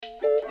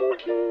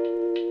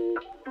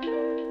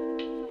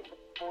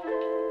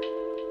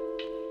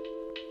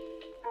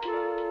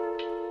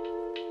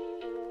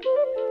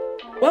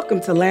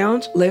Welcome to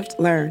Lounge, Lift,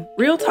 Learn,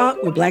 real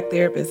talk with Black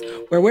therapists,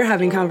 where we're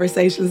having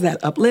conversations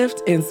that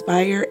uplift,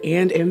 inspire,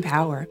 and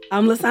empower.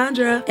 I'm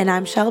LaSaundra. And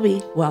I'm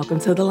Shelby. Welcome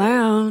to the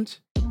Lounge.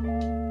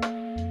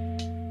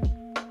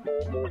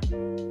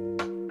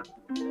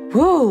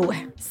 Woo!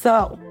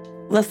 So,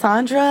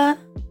 LaSaundra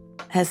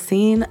has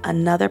seen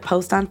another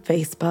post on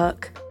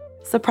Facebook.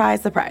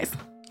 Surprise, surprise.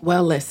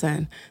 Well,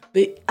 listen,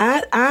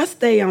 I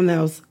stay on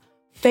those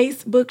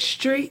Facebook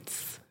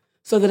streets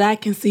so that I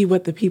can see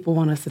what the people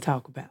want us to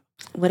talk about.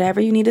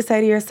 Whatever you need to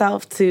say to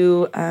yourself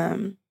to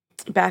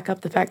back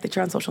up the fact that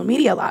you're on social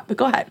media a lot, but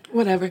go ahead.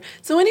 Whatever.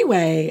 So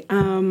anyway,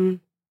 let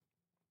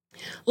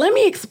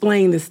me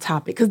explain this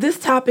topic because this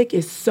topic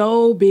is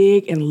so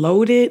big and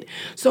loaded.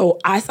 So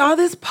I saw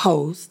this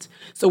post.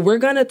 So we're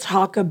going to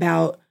talk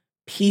about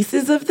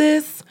pieces of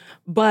this,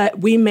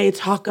 but we may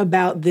talk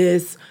about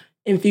this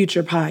in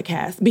future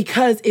podcasts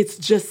because it's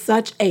just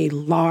such a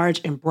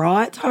large and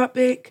broad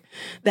topic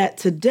that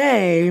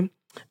today,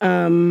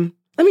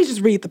 let me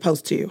just read the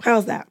post to you.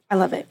 How's that? I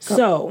love it. Go.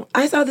 So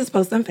I saw this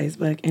post on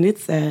Facebook and it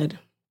said,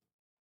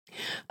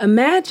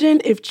 imagine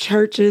if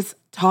churches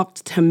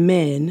talked to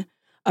men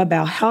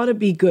about how to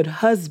be good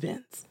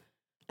husbands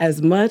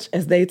as much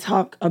as they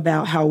talk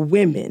about how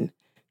women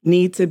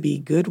need to be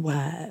good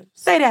wives.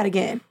 Say that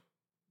again.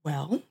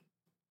 Well,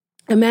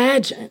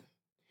 imagine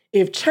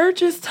if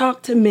churches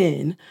talk to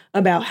men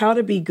about how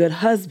to be good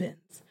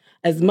husbands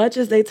as much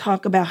as they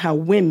talk about how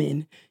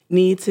women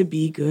need to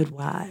be good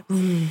wives.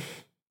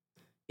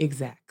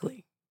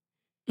 Exactly.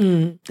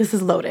 This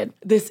is loaded.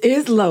 This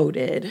is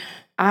loaded.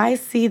 I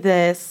see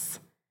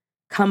this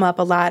come up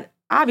a lot,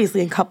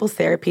 obviously in couples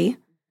therapy,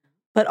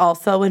 but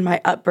also in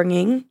my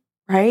upbringing,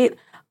 right?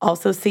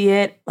 Also see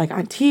it like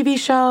on TV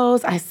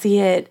shows. I see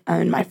it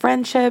in my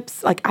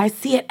friendships. Like I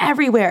see it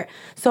everywhere.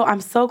 So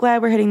I'm so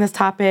glad we're hitting this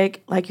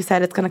topic. Like you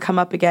said, it's going to come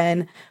up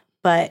again,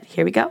 but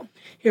here we go.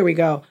 Here we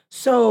go.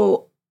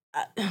 So,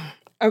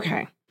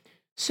 okay.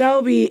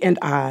 Shelby and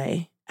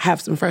I have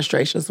some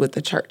frustrations with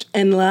the church.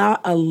 And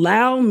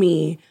allow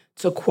me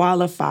to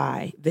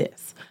qualify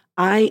this.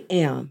 I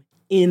am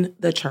in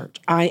the church.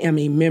 I am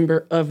a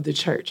member of the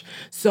church.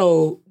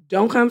 So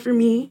don't come for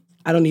me.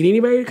 I don't need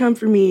anybody to come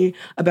for me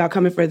about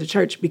coming for the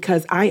church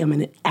because I am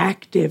an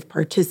active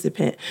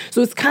participant.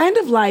 So it's kind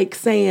of like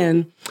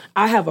saying,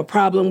 I have a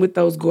problem with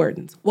those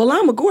Gordons. Well,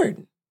 I'm a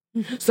Gordon.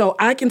 So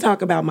I can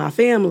talk about my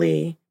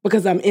family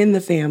because I'm in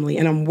the family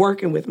and I'm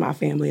working with my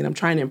family and I'm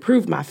trying to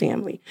improve my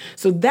family.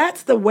 So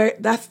that's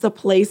the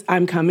place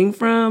I'm coming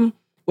from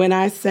when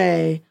I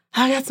say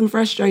I got some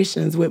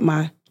frustrations with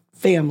my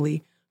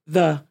family,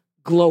 the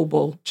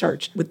global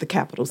church with the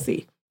capital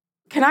C.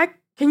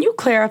 Can you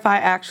clarify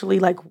actually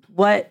like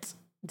what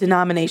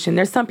denomination?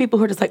 There's some people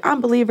who are just like,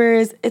 I'm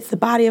believers, it's the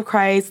body of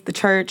Christ, the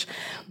church.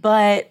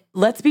 But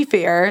let's be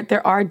fair,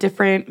 there are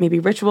different maybe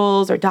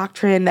rituals or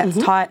doctrine that's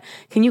taught.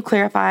 Can you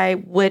clarify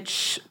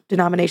which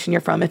denomination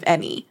you're from, if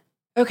any?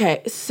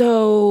 Okay,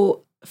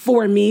 so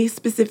for me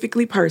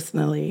specifically,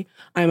 personally,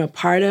 I'm a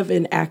part of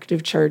an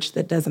active church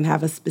that doesn't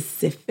have a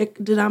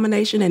specific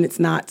denomination and it's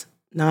not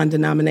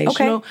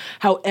non-denominational. Okay.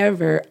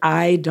 However,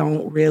 I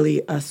don't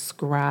really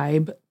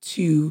ascribe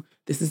to,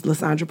 this is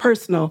LaSaundra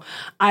personal,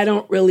 I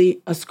don't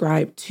really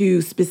ascribe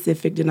to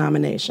specific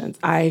denominations.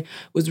 I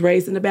was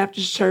raised in a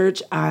Baptist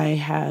church. I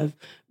have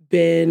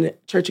been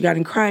Church of God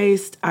in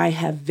Christ. I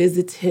have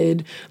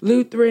visited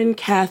Lutheran,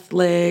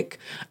 Catholic,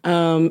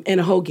 and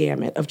a whole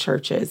gamut of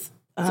churches.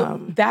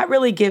 So that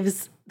really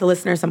gives the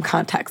listener some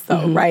context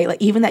though, right?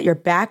 Like even that your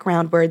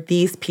background were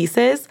these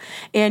pieces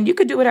and you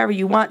could do whatever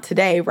you want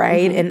today,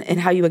 right? And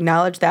how you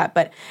acknowledge that,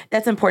 but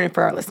that's important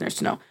for our listeners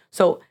to know.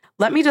 So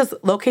let me just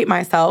locate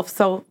myself.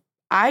 So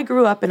I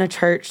grew up in a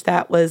church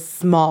that was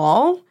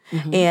small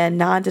and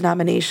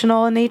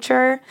non-denominational in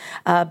nature,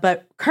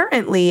 but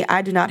currently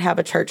I do not have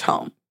a church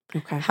home.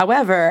 Okay.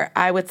 However,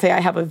 I would say I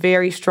have a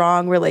very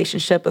strong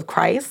relationship with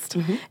Christ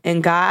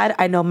and God.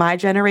 I know my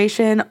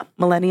generation,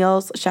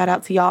 millennials, shout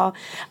out to y'all.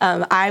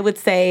 I would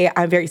say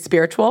I'm very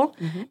spiritual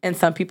and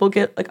some people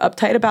get like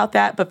uptight about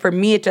that. But for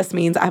me, it just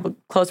means I have a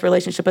close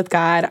relationship with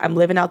God. I'm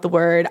living out the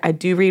word. I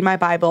do read my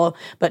Bible,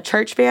 but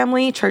church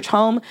family, church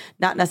home,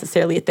 not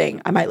necessarily a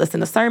thing. I might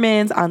listen to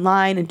sermons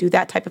online and do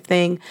that type of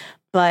thing,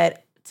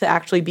 but to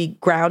actually be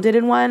grounded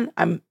in one,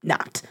 I'm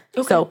not.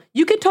 Okay. So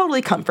you can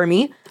totally come for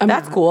me.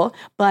 That's cool.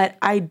 But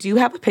I do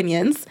have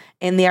opinions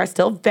and they are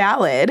still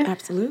valid.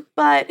 Absolutely.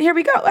 But here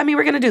we go. I mean,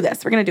 we're going to do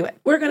this. We're going to do it.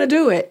 We're going to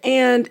do it.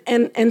 And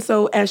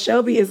so as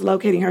Shelby is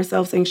locating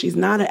herself saying she's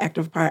not an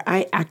active part,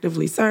 I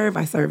actively serve.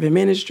 I serve in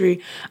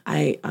ministry.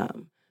 I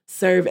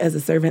serve as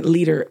a servant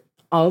leader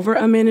over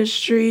a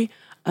ministry.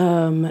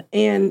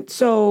 And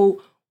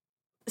so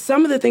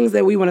some of the things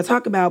that we want to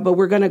talk about, but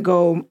we're going to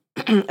go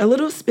a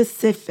little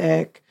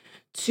specific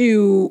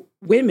to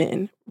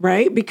women,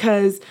 right?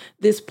 Because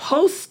this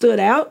post stood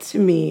out to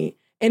me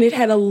and it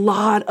had a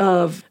lot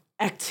of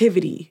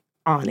activity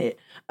on it.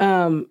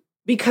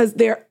 because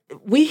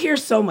we hear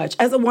so much.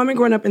 As a woman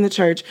growing up in the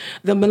church,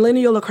 the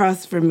millennial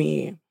across from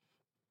me,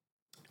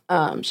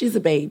 she's a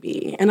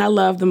baby, and I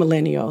love the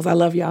millennials. I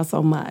love y'all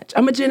so much.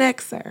 I'm a Gen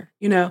Xer,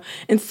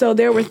 and so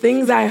there were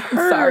things I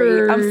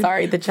heard. I'm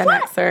sorry, the Gen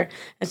Xer.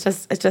 It's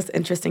just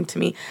interesting to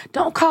me.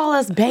 Don't call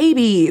us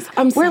babies.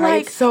 We're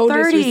like so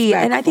 30,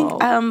 and I think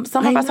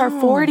some of us are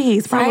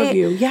 40s, some right? Of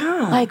you,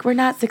 yeah. Like we're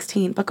not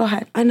 16, but go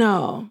ahead. I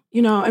know.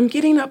 I'm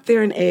getting up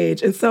there in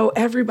age, and so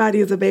everybody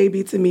is a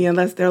baby to me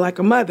unless they're like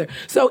a mother.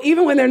 So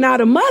even when they're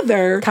not a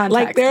mother, Context,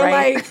 like they're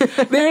right?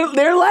 like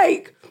they're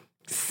like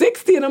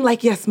 60, and I'm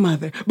like, yes,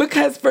 mother.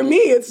 Because for me,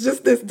 it's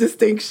just this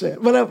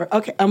distinction. Whatever.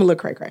 Okay, I'm a little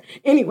cray-cray.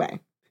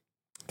 Anyway,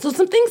 so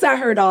some things I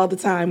heard all the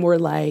time were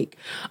like,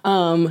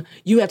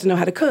 you have to know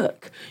how to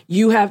cook.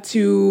 You have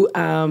to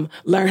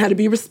learn how to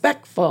be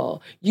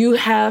respectful. You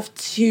have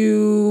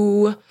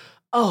to...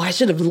 Oh, I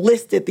should have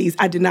listed these.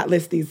 I did not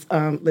list these,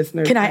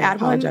 listeners. Can I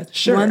add one?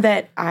 Sure. One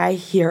that I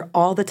hear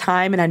all the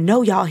time, and I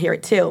know y'all hear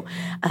it too.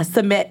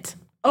 Submit.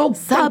 Oh,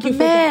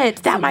 submit.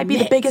 That might be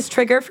the biggest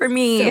trigger for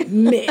me.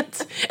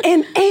 Submit.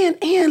 and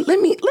let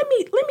me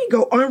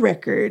go on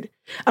record.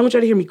 I want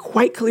you to hear me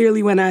quite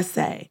clearly when I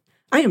say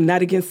I am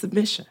not against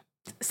submission.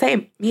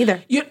 Same,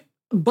 neither.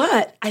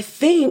 But I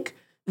think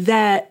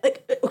that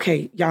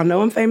okay, y'all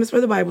know I'm famous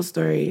for the Bible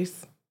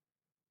stories.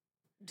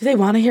 Do they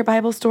want to hear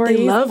Bible stories?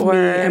 They love me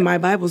and my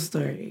Bible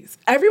stories.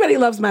 Everybody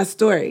loves my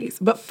stories,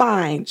 but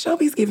fine.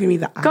 Shelby's giving me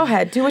the eye. Go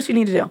ahead. Do what you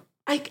need to do.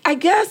 I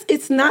guess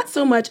it's not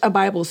so much a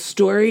Bible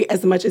story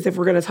as much as if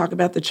we're going to talk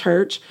about the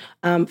church.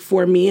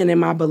 For me and in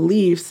my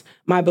beliefs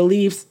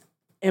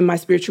and my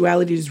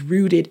spirituality is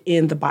rooted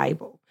in the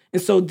Bible.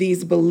 And so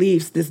these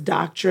beliefs, this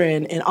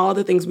doctrine, and all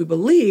the things we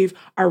believe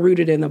are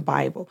rooted in the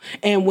Bible.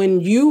 And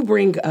when you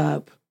bring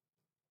up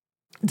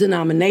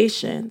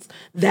denominations,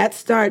 that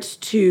starts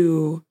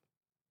to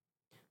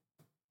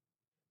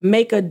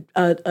make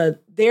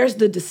there's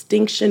the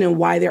distinction in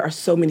why there are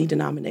so many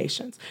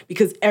denominations,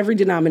 because every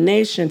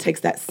denomination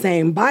takes that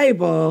same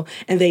Bible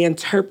and they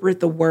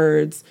interpret the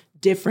words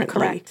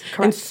differently. Correct.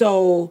 And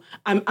so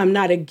I'm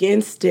not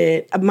against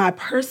it. My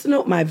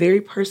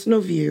very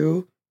personal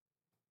view,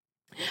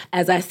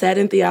 as I said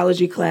in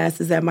theology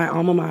classes at my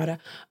alma mater,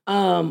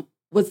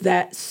 was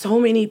that so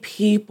many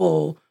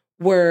people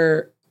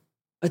were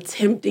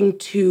attempting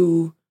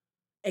to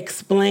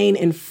explain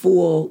and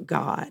fool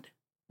God,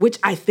 which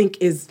I think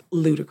is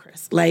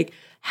ludicrous. Like,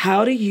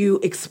 how do you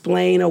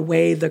explain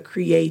away the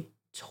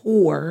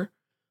creator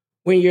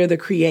when you're the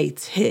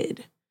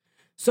created?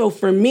 So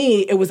for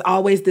me, it was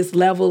always this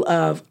level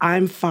of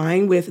I'm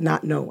fine with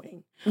not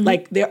knowing. Mm-hmm.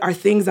 Like, there are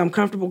things I'm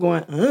comfortable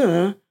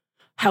going,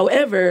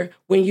 However,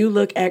 when you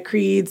look at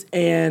creeds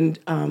and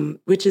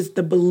which is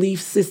the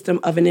belief system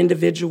of an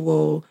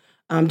individual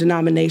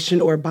denomination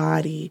or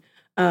body,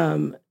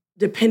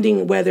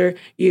 depending whether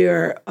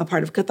you're a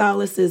part of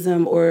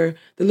Catholicism or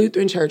the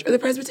Lutheran Church or the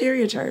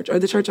Presbyterian Church or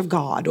the Church of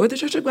God or the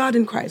Church of God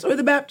in Christ or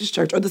the Baptist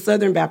Church or the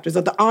Southern Baptist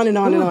or the on and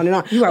on and on and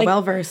on. You are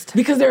well-versed.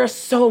 Because there are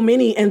so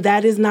many, and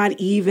that is not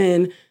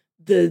even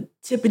the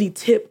tippity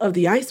tip of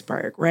the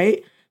iceberg,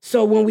 right?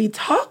 So when we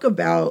talk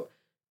about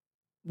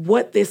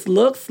what this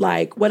looks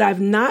like, what I've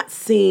not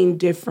seen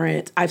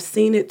different, I've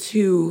seen it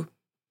to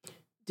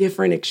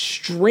different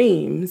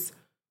extremes,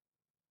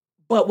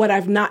 but what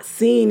I've not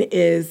seen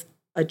is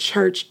a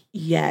church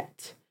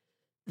yet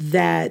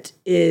that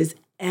is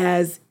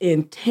as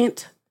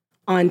intent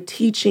on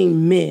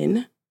teaching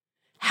men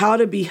how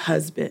to be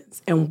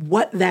husbands and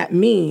what that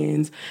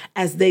means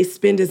as they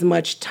spend as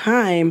much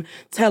time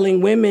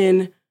telling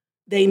women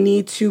they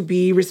need to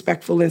be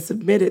respectful and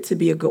submitted to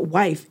be a good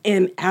wife.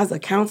 And as a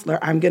counselor,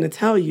 I'm going to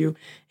tell you,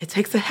 it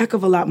takes a heck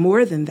of a lot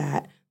more than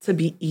that to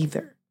be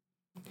either.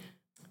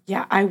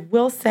 Yeah, I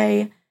will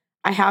say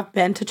I have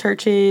been to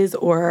churches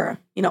or,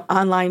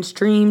 online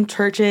stream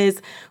churches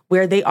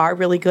where they are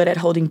really good at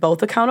holding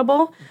both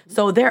accountable. Mm-hmm.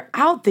 So they're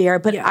out there,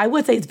 but I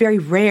would say it's very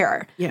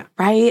rare. Yeah.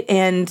 Right.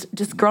 And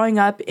just growing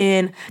up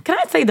can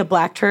I say the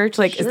Black church?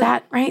 Like, sure. Is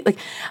that right? Like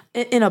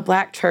in a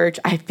Black church,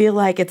 I feel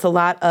like it's a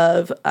lot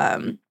of,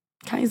 can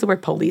I use the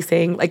word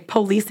policing? Like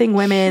policing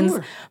women's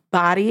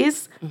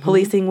bodies, mm-hmm.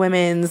 policing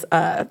women's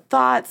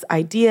thoughts,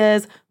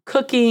 ideas,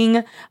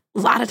 cooking. A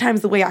lot of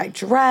times the way I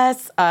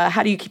dress,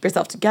 how do you keep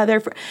yourself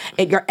together,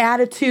 your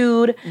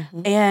attitude,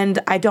 mm-hmm. and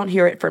I don't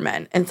hear it for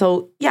men. And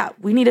so,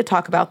 we need to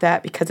talk about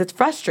that because it's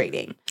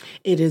frustrating.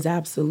 It is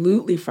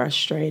absolutely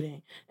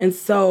frustrating. And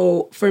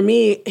so for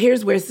me,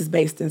 here's where this is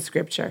based in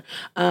scripture.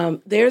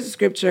 There's a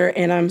scripture,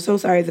 and I'm so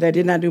sorry that I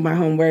did not do my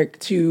homework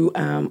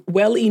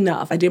well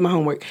enough. I did my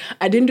homework.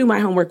 I didn't do my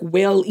homework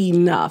well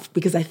enough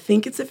because I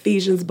think it's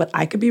Ephesians, but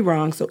I could be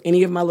wrong. So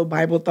any of my little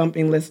Bible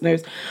thumping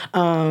listeners,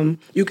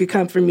 you could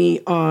come for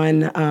me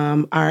on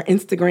our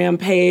Instagram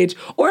page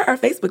or our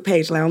Facebook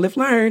page, Lounge Lift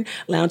Learn,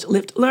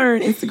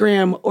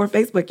 Instagram or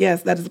Facebook.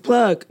 Yes, that is a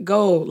plug.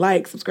 Go,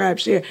 like, subscribe,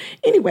 share.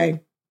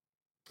 Anyway,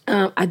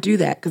 I do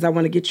that because I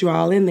want to get you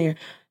all in there.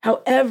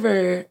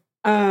 However,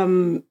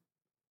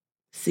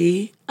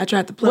 see, I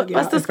tried to plug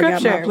What's the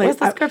scripture? What's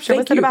the scripture?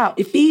 What's it about?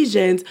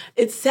 Ephesians,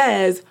 it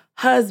says,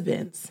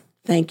 husbands,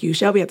 Thank you.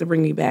 Shelby had to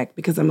bring me back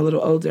because I'm a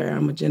little older.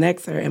 I'm a Gen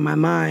Xer, and my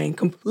mind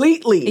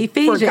completely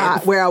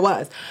forgot where I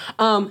was.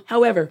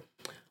 However,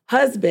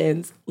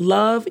 husbands,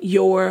 love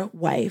your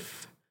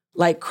wife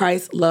like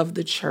Christ loved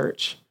the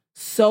church,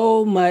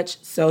 so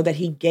much so that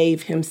he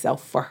gave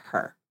himself for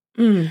her.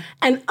 And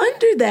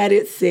under that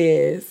it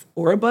says,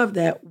 or above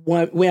that,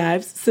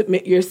 wives,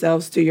 submit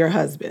yourselves to your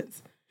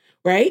husbands.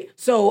 Right?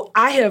 So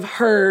I have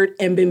heard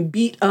and been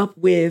beat up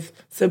with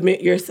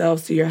submit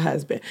yourselves to your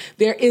husband.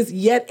 There is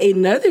yet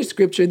another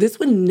scripture. This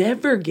one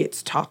never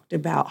gets talked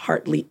about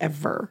hardly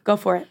ever. Go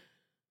for it.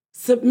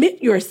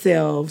 Submit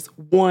yourselves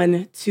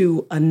one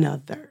to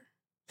another.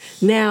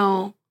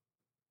 Now,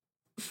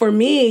 for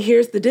me,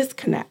 here's the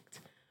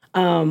disconnect.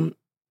 I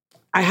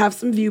have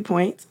some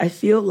viewpoints. I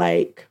feel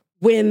like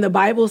when the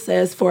Bible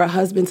says for a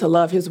husband to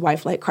love his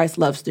wife like Christ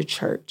loves the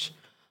church,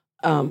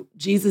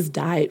 Jesus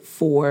died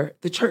for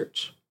the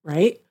church,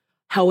 right?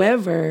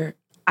 However,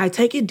 I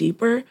take it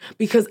deeper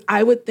because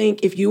I would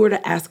think if you were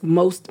to ask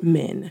most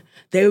men,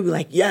 they would be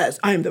like, yes,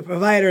 I'm the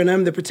provider and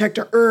I'm the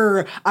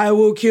protector. I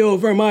will kill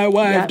for my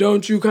wife. Yep.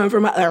 Don't you come for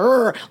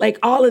my, like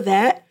all of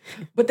that.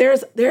 But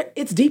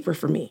it's deeper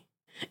for me.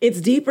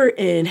 It's deeper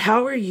in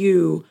how are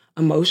you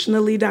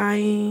emotionally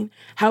dying?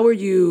 How are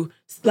you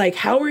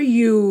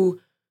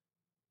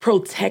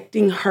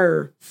protecting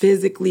her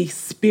physically,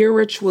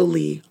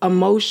 spiritually,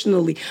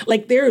 emotionally?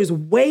 Like there is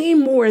way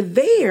more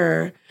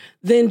there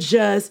than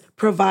just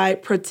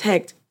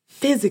protect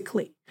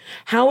physically.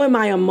 How am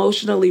I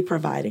emotionally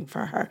providing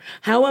for her?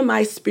 How am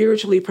I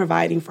spiritually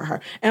providing for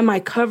her? Am I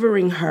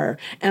covering her?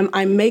 Am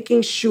I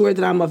making sure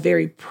that I'm a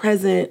very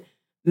present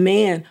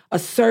man, a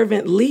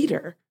servant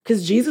leader?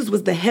 Because Jesus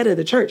was the head of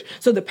the church.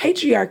 So the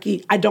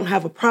patriarchy, I don't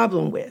have a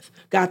problem with.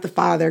 God the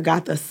Father,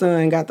 God the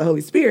Son, God the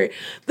Holy Spirit.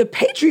 The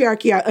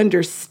patriarchy, I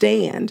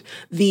understand.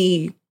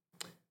 The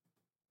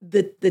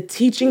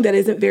teaching that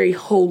isn't very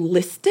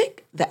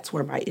holistic, that's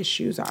where my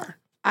issues are.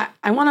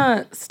 I want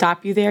to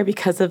stop you there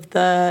because of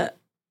the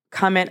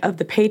comment of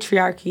the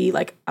patriarchy.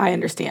 Like, I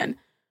understand.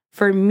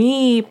 For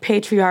me,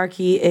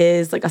 patriarchy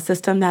is like a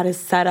system that is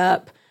set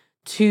up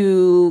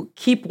to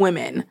keep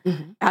women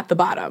at the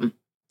bottom.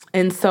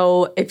 And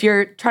so if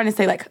you're trying to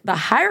say like the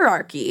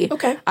hierarchy,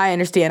 okay, I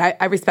understand.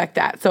 I respect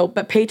that. So,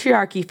 but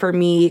patriarchy for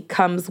me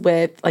comes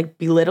with like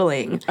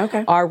belittling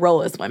our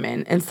role as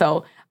women. And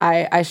so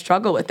I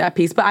struggle with that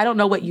piece, but I don't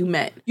know what you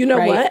meant. You know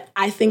what?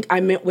 I think I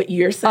meant what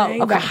you're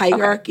saying, the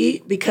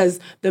hierarchy, because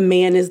the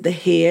man is the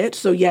head.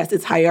 So yes,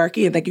 it's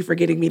hierarchy. And thank you for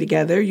getting me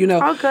together. We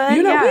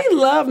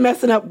love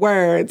messing up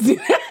words.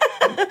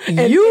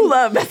 You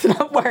love messing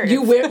up words.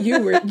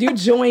 You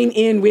join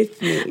in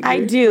with me. I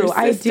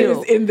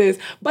do in this.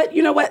 But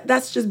you know what?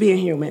 That's just being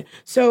human.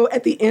 So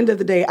at the end of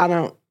the day,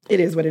 it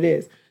is what it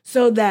is.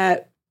 So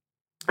that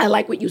I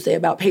like what you say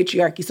about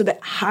patriarchy. So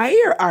that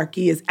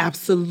hierarchy is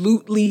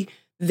absolutely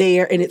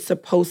there and it's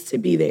supposed to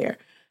be there.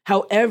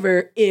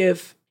 However,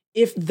 if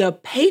the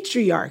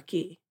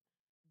patriarchy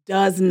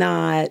does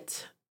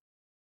not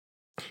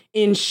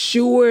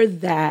ensure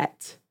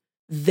that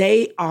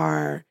they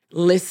are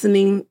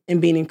listening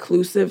and being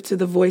inclusive to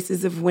the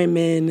voices of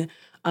women,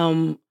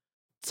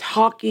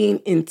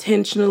 talking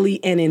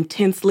intentionally and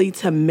intensely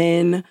to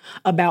men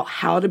about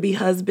how to be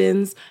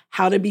husbands,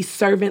 how to be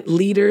servant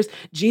leaders.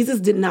 Jesus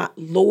did not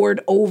lord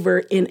over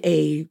in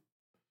a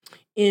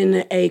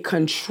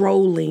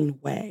controlling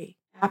way.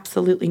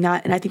 Absolutely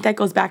not. And I think that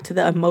goes back to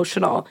the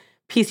emotional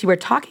piece you were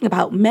talking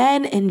about.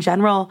 Men in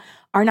general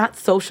are not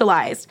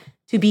socialized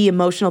to be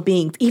emotional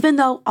beings, even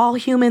though all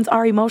humans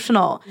are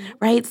emotional,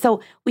 right?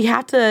 So we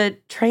have to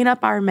train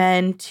up our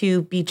men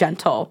to be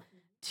gentle,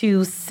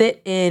 to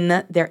sit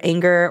in their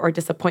anger or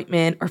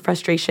disappointment or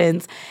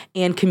frustrations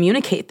and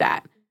communicate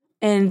that.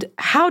 And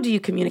how do you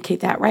communicate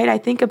that, right? I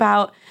think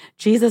about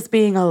Jesus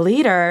being a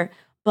leader,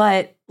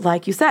 but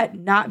like you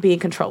said, not being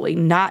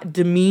controlling, not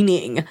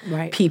demeaning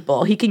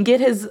people. He can get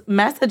his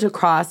message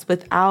across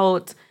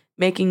without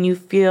making you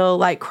feel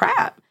like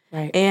crap.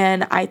 Right.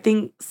 And I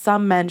think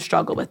some men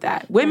struggle with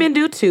that. Women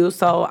do too.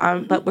 So,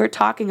 but we're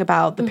talking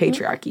about the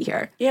patriarchy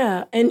here.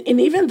 Yeah, and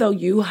even though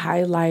you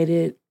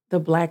highlighted the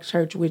Black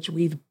church, which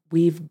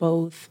we've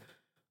both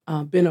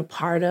been a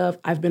part of,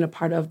 I've been a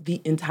part of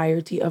the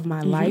entirety of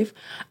my life.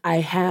 I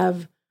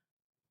have,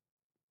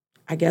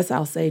 I guess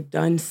I'll say,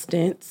 done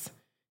stints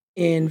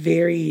in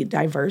very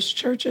diverse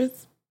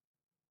churches,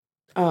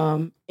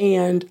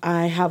 and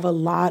I have a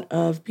lot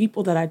of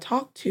people that I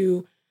talk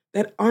to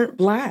that aren't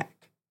Black,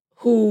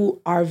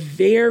 who are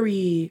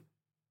very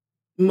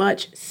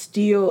much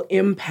still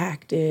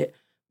impacted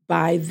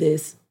by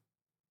this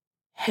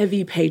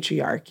heavy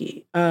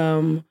patriarchy.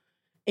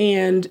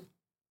 And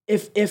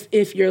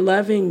if you're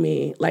loving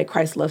me like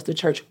Christ loves the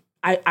church,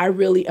 I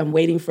really am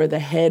waiting for the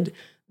head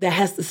that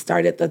has to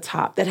start at the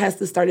top, that has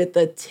to start at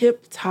the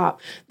tip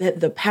top, that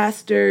the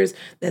pastors,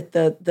 that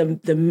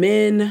the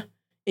men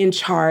in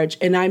charge,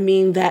 and I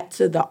mean that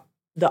to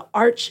the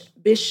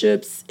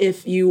archbishops,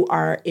 if you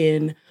are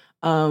in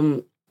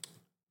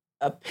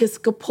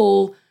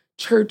Episcopal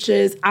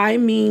churches. I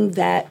mean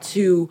that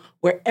to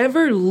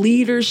wherever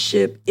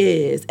leadership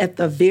is at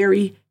the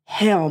very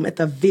helm, at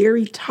the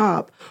very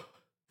top,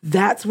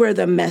 that's where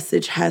the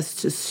message has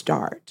to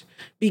start.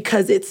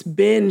 Because it's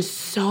been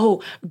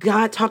so,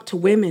 God talked to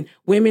women.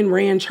 Women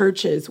ran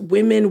churches.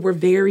 Women were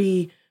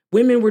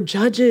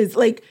judges.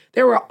 Like,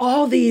 there were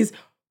all these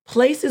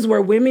places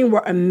where women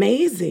were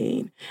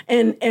amazing.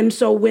 And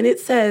so when it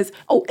says,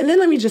 oh, and then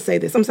let me just say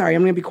this. I'm sorry,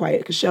 I'm going to be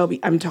quiet because Shelby,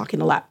 I'm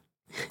talking a lot.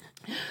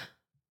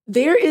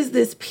 There is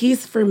this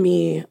piece for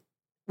me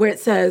where it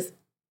says,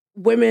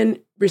 women,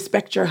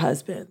 respect your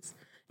husbands.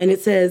 And it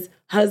says,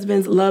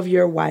 husbands, love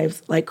your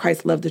wives like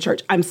Christ loved the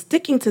church. I'm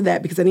sticking to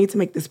that because I need to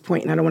make this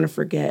point and I don't want to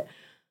forget.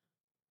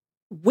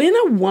 When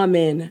a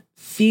woman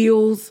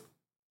feels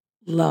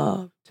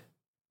loved,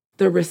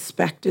 the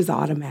respect is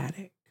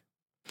automatic.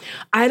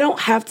 I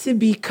don't have to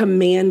be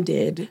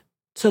commanded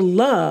to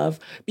love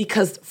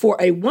because for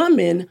a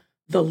woman,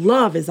 the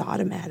love is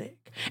automatic.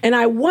 And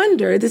I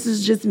wonder, this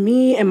is just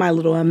me and my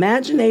little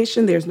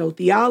imagination. There's no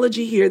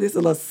theology here. This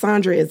is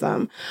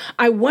LaSaundraism.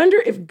 I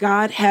wonder if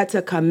God had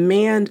to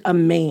command a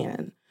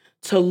man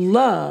to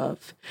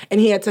love and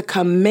he had to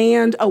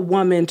command a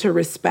woman to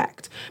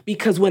respect.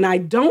 Because when I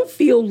don't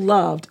feel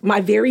loved,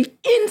 my very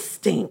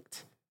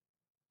instinct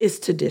is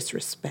to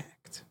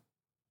disrespect.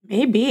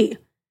 Maybe,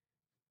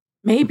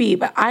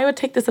 but I would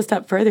take this a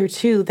step further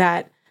too,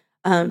 that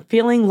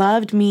feeling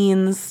loved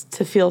means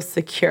to feel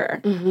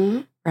secure,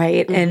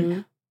 right? Mm-hmm.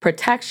 And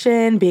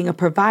protection, being a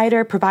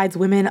provider provides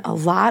women a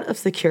lot of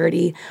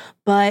security,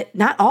 but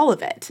not all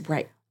of it.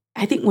 Right.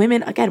 I think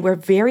women, again, we're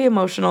very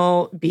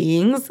emotional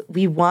beings.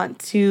 We want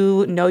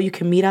to know you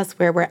can meet us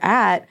where we're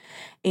at.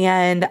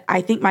 And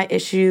I think my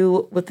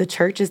issue with the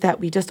church is that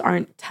we just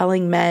aren't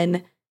telling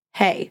men,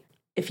 hey,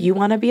 if you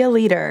want to be a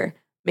leader,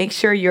 make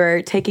sure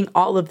you're taking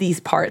all of these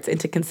parts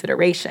into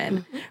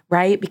consideration,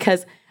 right?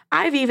 Because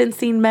I've even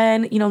seen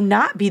men,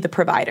 not be the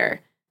provider,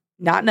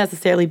 not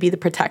necessarily be the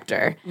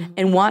protector,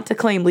 and want to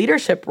claim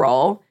leadership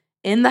role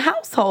in the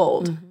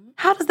household.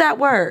 How does that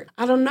work?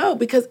 I don't know,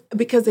 because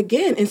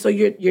again, and so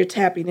you're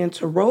tapping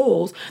into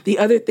roles. The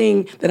other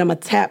thing that I'm gonna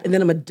tap and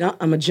then I'm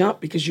gonna jump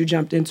because you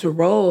jumped into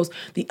roles.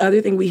 The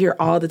other thing we hear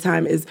all the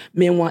time is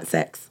men want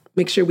sex.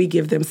 Make sure we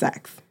give them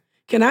sex.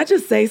 Can I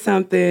just say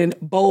something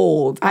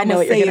bold? I know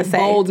what you're going to say.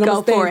 Bold.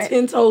 Go for it.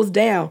 10 toes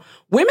down.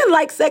 Women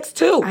like sex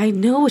too. I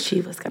knew she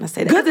was going to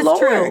say that. Good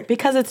Lord.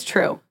 Because it's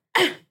true.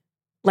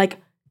 Like,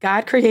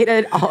 God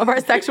created all of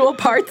our sexual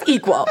parts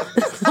equal.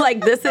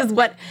 Like, this is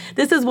what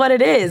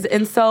it is.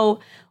 And so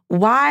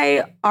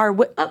why are,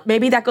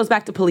 maybe that goes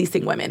back to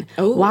policing women.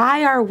 Ooh.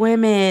 Why are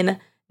women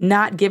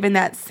not given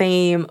that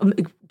same,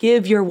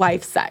 give your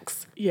wife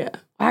sex? Yeah.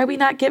 Why are we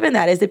not given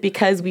that? Is it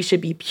because we should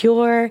be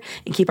pure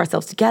and keep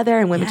ourselves together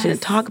and women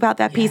shouldn't talk about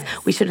that piece?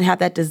 We shouldn't have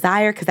that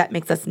desire because that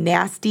makes us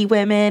nasty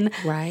women.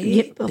 Right.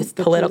 It's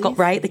political,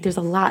 right? Like, there's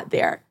a lot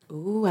there.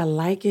 Ooh, I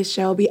like it,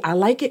 Shelby. I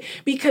like it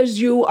because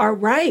you are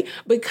right.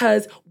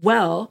 Because,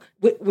 well,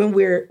 when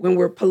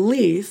we're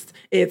policed,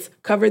 it's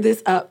cover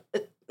this up.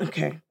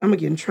 Okay, I'm gonna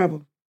get in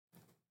trouble.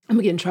 I'm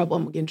gonna get in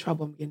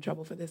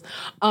trouble for this.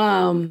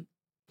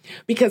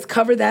 Because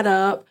cover that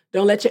up.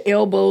 Don't let your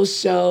elbows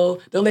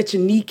show. Don't let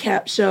your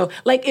kneecap show.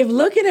 Like, if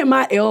looking at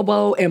my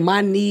elbow and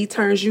my knee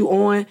turns you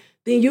on,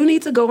 then you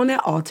need to go on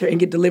that altar and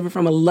get delivered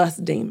from a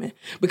lust demon.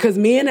 Because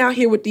men out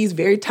here with these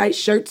very tight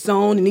shirts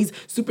on and these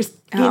super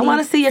skinny, I don't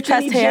want to see your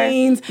chest hair.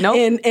 Jeans,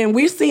 nope. And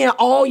we're seeing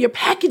all your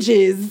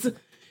packages,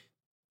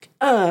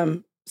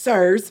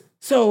 sirs.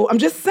 So I'm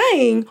just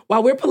saying,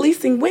 while we're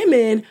policing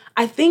women,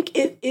 I think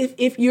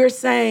if you're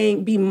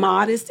saying be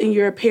modest in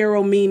your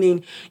apparel,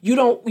 meaning you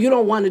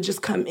don't want to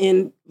just come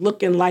in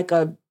looking like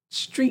a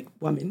street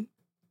woman.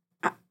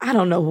 I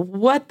don't know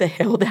what the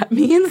hell that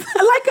means.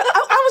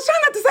 I was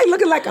trying not to say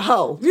looking like a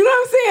hoe. You know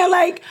what I'm saying?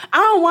 Like, I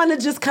don't want to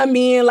just come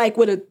in like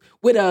with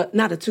a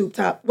not a tube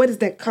top. What is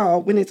that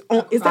called when it's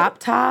on? Is crop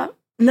that top?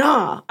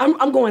 Nah,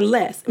 I'm going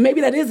less.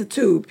 Maybe that is a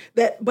tube.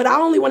 But I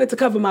only wanted to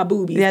cover my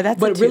boobies. Yeah, that's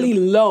but really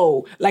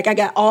low. Like, I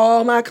got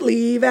all my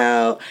cleave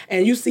out,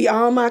 and you see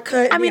all my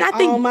cut. I mean, I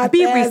think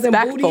be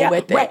respectful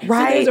with it,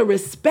 right? So there's a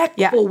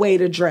respectful way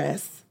to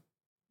dress,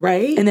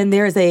 right? And then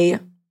there's a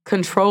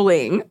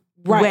controlling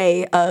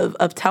way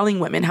of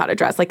telling women how to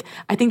dress. Like,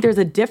 I think there's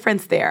a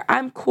difference there.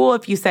 I'm cool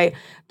if you say,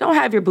 don't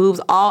have your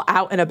boobs all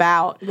out and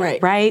about,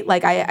 right?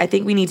 Like, I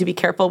think we need to be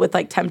careful with,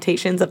 like,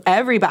 temptations of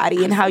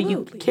everybody and how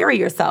you carry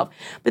yourself.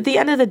 But at the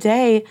end of the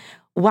day,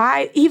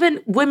 why,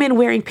 even women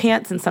wearing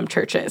pants in some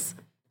churches,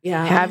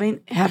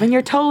 having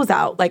your toes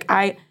out, like,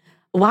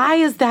 why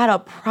is that a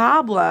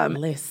problem?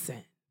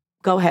 Listen.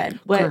 Go ahead.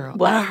 What?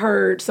 I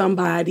heard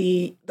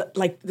somebody,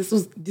 like, this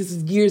is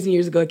years and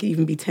years ago. It could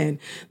even be 10.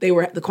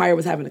 The choir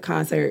was having a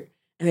concert,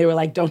 and they were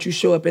like, "Don't you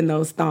show up in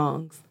those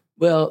thongs."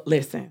 Well,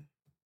 listen,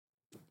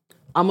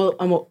 I'm a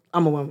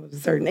woman of a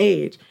certain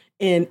age,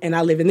 and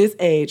I live in this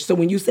age. So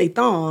when you say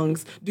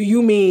thongs, do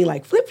you mean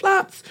like flip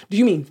flops? Do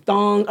you mean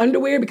thong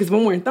underwear? Because if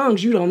I'm wearing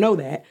thongs, you don't know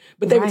that.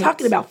 But they were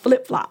talking about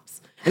flip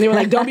flops, and they were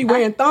like, "Don't be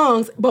wearing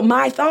thongs." But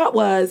my thought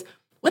was,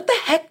 what the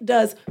heck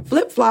does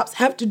flip-flops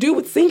have to do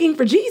with singing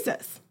for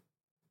Jesus?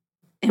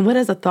 And what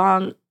does a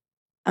thong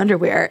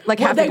underwear. Like,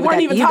 well, they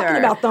weren't even talking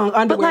about thong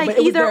underwear, but it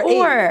was either their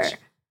or. age.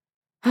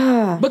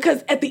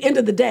 Because at the end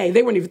of the day,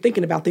 they weren't even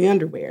thinking about the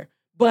underwear.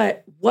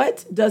 But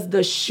what does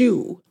the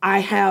shoe I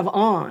have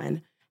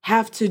on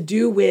have to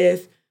do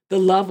with the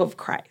love of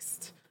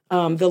Christ,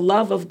 the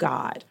love of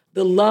God,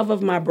 the love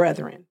of my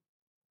brethren,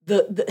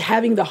 the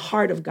having the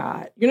heart of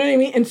God? You know what I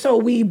mean? And so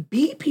we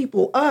beat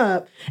people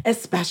up,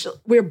 especially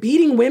we're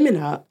beating women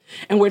up,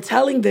 and we're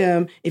telling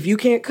them, if you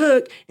can't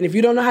cook, and if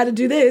you don't know how to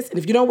do this, and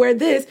if you don't wear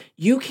this,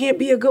 you can't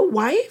be a good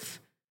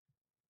wife.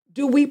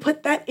 Do we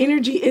put that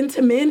energy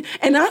into men?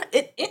 And I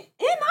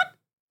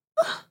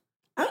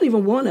don't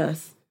even want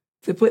us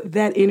to put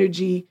that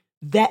energy,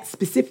 that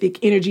specific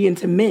energy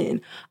into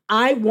men.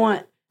 I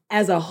want,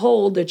 as a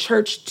whole, the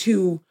church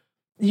to,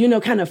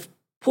 kind of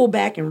pull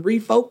back and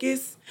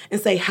refocus and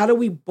say, how do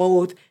we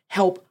both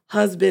help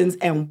husbands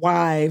and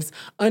wives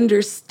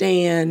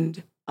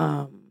understand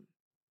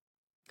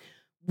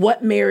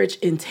what marriage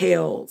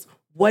entails,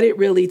 what it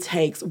really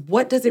takes,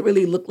 what does it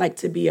really look like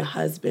to be a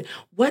husband?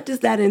 What does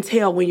that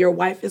entail when your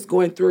wife is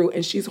going through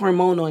and she's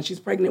hormonal and she's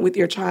pregnant with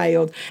your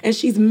child and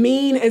she's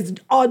mean as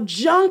a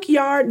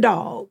junkyard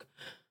dog?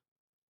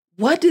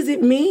 What does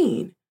it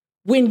mean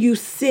when you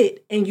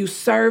sit and you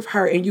serve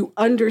her and you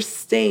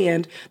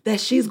understand that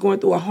she's going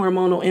through a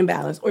hormonal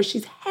imbalance, or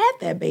she's had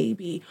that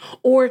baby,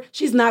 or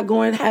she's not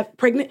going to have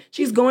pregnant,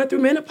 she's going through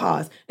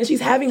menopause and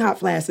she's having hot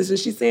flashes and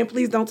she's saying,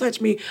 please don't touch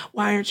me.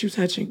 Why aren't you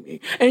touching me?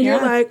 And you're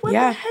like, what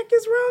the heck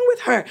is wrong with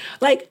her?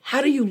 Like,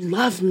 how do you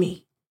love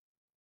me?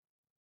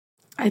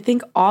 I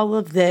think all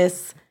of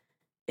this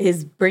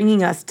is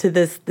bringing us to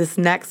this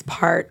next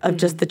part of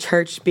just the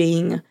church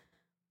being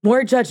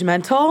more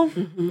judgmental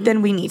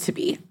than we need to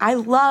be. I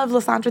love,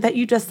 LaSaundra, that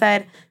you just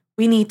said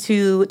we need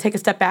to take a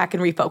step back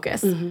and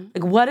refocus.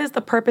 Like, what is the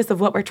purpose of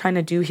what we're trying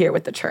to do here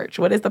with the church?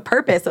 What is the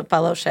purpose of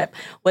fellowship?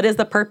 What is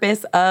the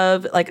purpose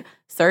of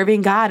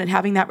serving God and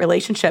having that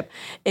relationship?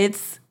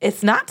 It's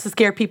not to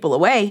scare people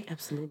away.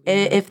 Absolutely.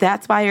 If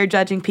that's why you're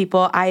judging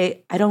people,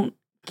 I don't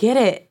get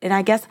it. And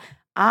I guess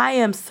I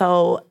am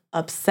so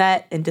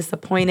upset and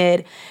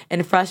disappointed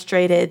and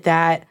frustrated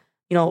that,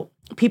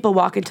 people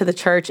walk into the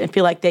church and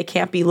feel like they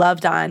can't be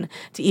loved on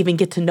to even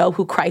get to know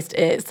who Christ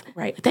is.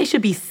 Right. They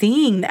should be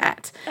seeing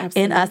that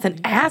in us and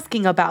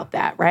asking about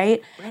that,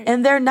 right?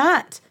 And they're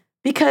not,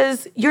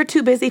 because you're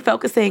too busy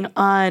focusing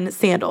on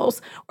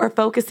sandals or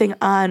focusing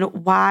on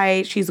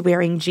why she's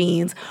wearing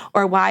jeans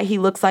or why he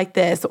looks like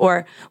this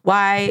or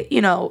why,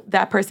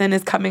 that person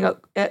is coming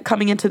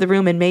into the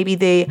room and maybe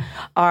they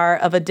are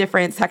of a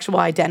different sexual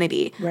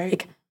identity.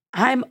 Right.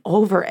 I'm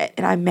over it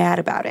and I'm mad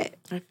about it.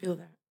 I feel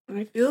that.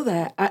 I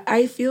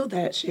feel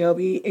that,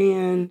 Shelby.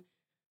 And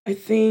I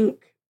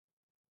think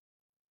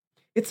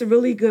it's a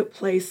really good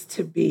place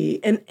to be.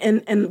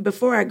 And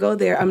before I go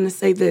there, I'm going to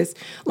say this.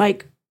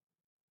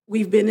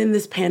 We've been in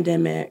this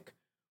pandemic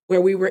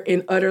where we were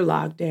in utter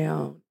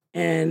lockdown,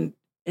 and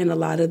a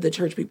lot of the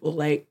church people,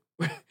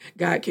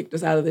 God kicked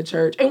us out of the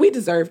church, and we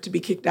deserve to be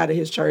kicked out of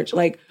his church.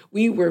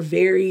 We were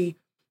very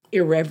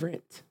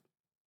irreverent,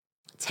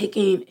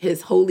 taking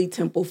his holy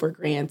temple for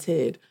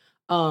granted,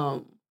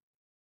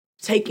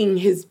 taking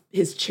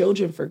his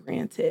children for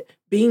granted,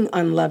 being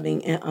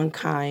unloving and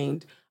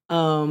unkind,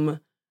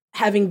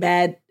 having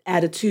bad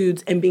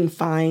attitudes and being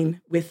fine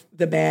with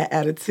the bad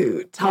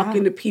attitude,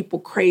 talking to people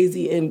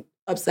crazy and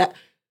upset.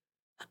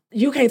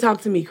 You can't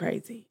talk to me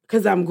crazy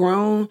because I'm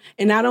grown.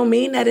 And I don't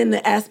mean that in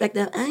the aspect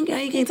that, you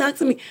can't talk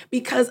to me,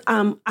 because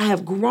I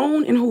have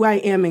grown in who I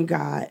am in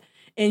God.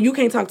 And you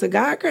can't talk to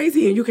God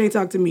crazy, and you can't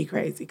talk to me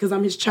crazy, because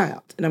I'm his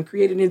child, and I'm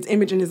created in his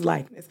image and his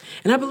likeness.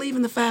 And I believe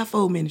in the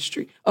fivefold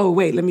ministry. Oh,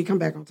 wait, let me come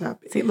back on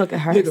topic. See, look at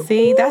her.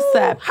 See, that's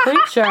that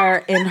preacher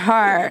in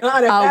her.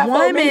 A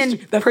woman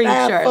ministry, the preacher.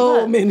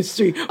 Fivefold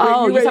ministry.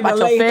 Oh, you talking about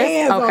your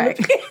fist? Okay.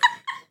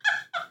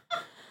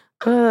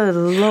 Good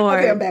Lord.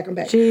 Okay, I'm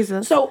back.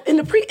 Jesus. So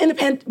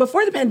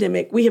before the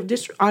pandemic, we have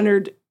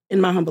dishonored,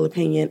 in my humble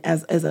opinion,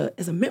 as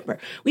a member,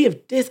 we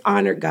have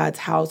dishonored God's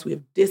house. We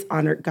have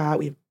dishonored God.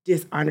 We have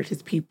dishonored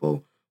his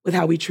people with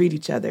how we treat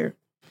each other.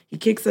 He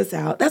kicks us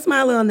out. That's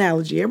my little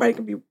analogy. Y'all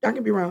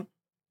can be wrong.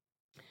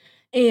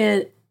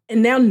 And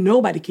now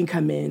nobody can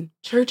come in.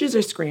 Churches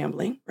are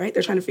scrambling, right?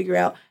 They're trying to figure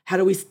out, how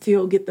do we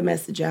still get the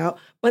message out?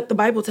 But the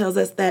Bible tells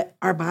us that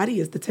our body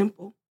is the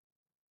temple.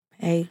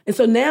 Hey. And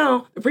so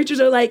now the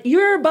preachers are like,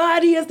 your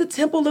body is the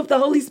temple of the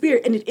Holy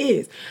Spirit. And it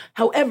is.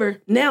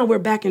 However, now we're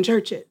back in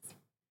churches.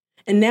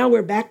 And now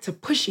we're back to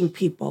pushing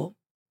people.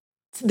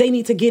 They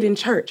need to get in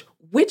church.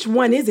 Which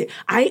one is it?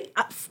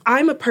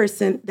 I'm a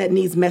person that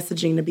needs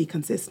messaging to be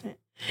consistent.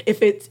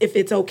 If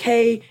it's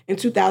okay in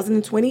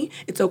 2020,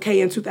 it's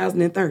okay in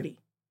 2030.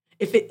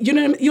 You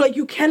know what I mean?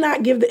 You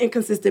cannot give the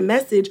inconsistent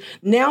message.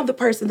 Now the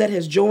person that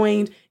has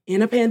joined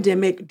in a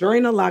pandemic,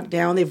 during a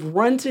lockdown, they've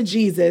run to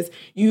Jesus.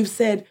 You've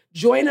said,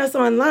 join us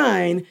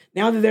online.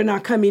 Now that they're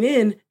not coming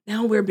in,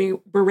 now we're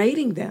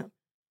berating them.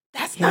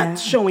 That's not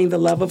showing the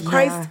love of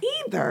Christ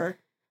either.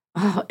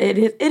 Oh,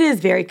 it is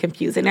very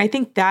confusing. I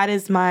think that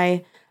is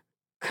my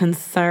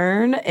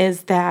concern,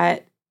 is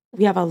that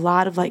we have a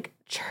lot of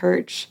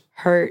church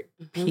hurt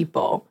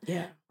people.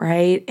 Yeah.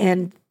 Right?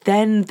 And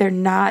then they're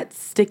not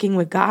sticking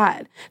with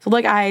God. So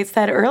like I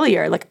said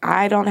earlier, like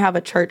I don't have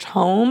a church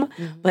home,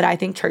 but I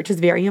think church is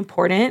very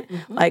important.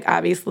 Like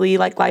obviously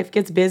like life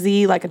gets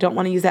busy. Like I don't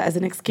want to use that as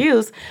an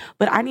excuse,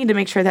 but I need to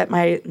make sure that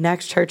my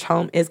next church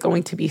home is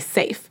going to be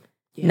safe.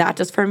 Yeah. Not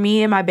just for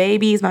me and my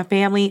babies, my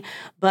family,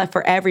 but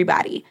for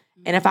everybody.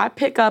 And if I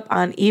pick up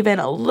on even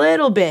a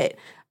little bit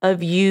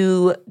of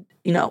you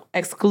know,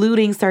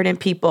 excluding certain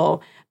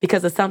people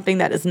because of something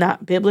that is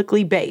not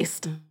biblically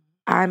based,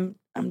 I'm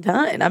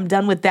done. I'm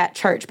done with that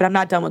church, but I'm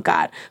not done with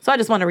God. So I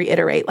just want to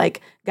reiterate,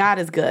 like, God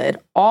is good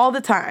all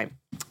the time,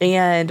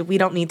 and we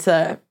don't need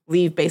to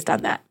leave based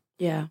on that.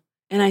 Yeah.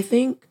 And I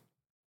think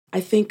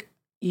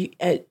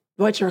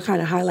what you're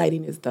kind of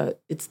highlighting is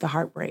it's the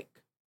heartbreak.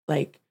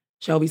 Like,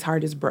 Shelby's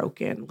heart is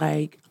broken.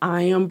 Like,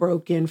 I am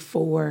broken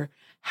for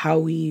how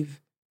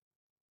we've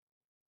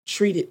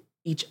treated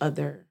each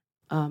other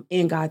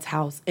in God's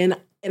house. And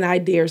I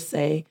dare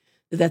say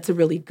that that's a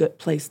really good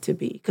place to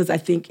be, because I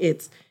think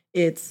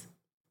it's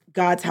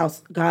God's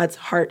house. God's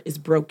heart is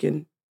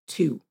broken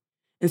too.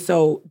 And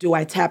so do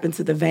I tap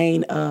into the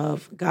vein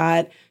of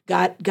God?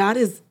 God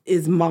is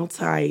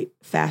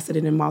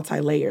multifaceted and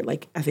multi-layered.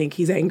 Like, I think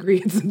he's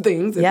angry at some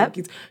things. I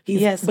think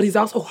he's but he's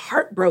also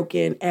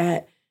heartbroken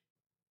at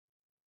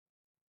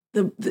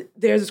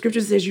there's a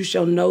scripture that says you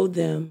shall know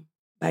them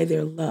by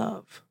their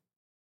love.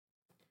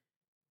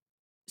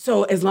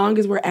 So as long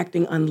as we're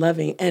acting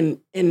unloving, and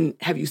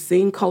have you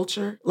seen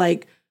culture?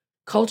 Like,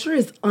 culture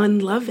is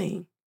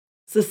unloving.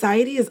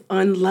 Society is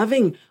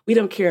unloving. We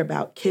don't care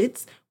about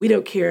kids. We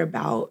don't care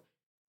about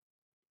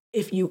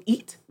if you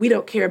eat. We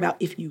don't care about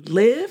if you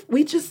live.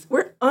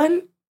 We're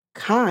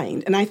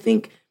unkind. And I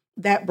think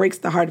that breaks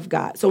the heart of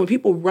God. So when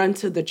people run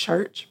to the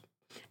church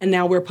and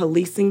now we're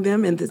policing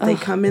them and they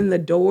come in the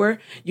door,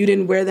 you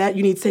didn't wear that,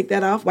 you need to take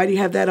that off. Why do you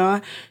have that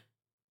on?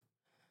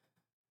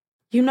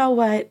 You know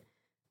what?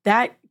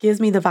 That gives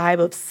me the vibe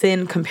of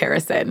sin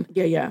comparison.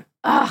 Yeah.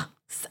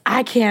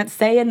 I can't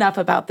say enough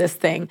about this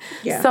thing.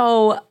 Yeah.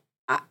 So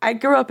I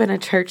grew up in a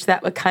church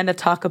that would kind of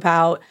talk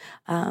about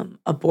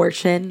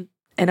abortion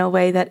in a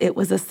way that it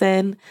was a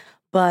sin,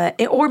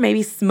 or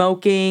maybe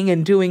smoking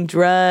and doing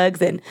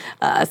drugs and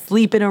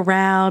sleeping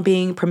around,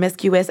 being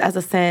promiscuous as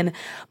a sin,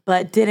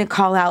 but didn't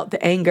call out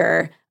the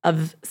anger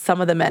of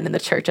some of the men in the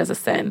church as a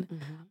sin,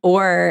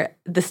 or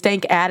the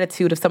stank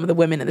attitude of some of the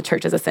women in the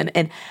church as a sin.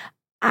 And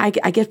I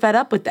get fed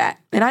up with that.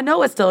 And I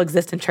know it still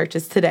exists in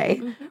churches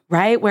today,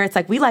 right? Where it's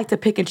like we like to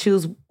pick and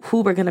choose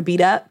who we're going to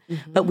beat up,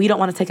 but we don't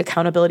want to take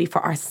accountability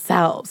for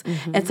ourselves.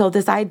 And so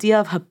this idea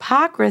of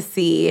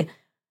hypocrisy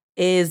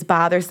is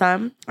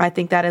bothersome. I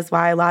think that is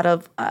why a lot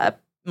of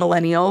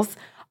millennials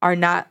are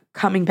not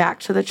coming back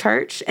to the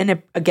church. And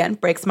it, again,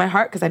 breaks my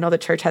heart because I know the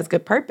church has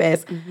good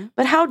purpose.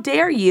 But how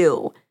dare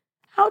you?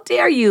 How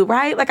dare you,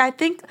 right? Like, I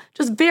think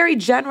just very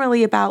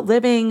generally about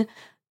living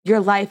your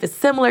life as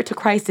similar to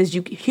Christ as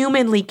you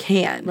humanly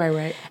can.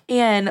 Right.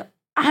 And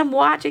I'm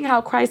watching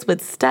how Christ would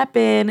step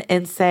in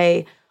and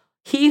say,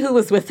 he who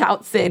is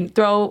without sin,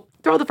 throw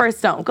the first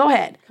stone. Go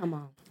ahead. Come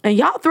on. And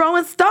y'all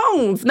throwing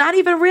stones, not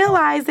even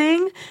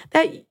realizing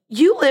that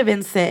you live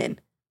in sin.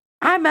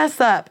 I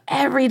mess up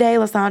every day,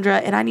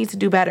 LaSaundra, and I need to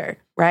do better,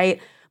 right?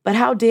 But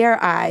how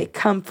dare I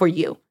come for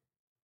you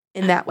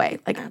in that way?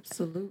 Like,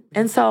 absolutely.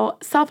 And so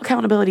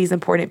self-accountability is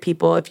important,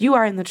 people. If you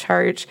are in the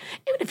church,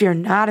 even if you're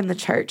not in the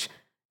church,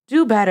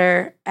 do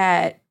better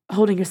at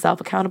holding yourself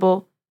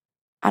accountable.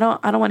 I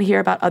don't want to hear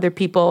about other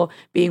people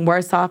being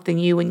worse off than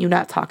you when you're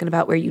not talking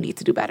about where you need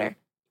to do better.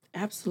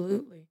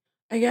 Absolutely.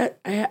 I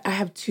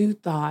have two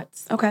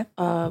thoughts. Okay.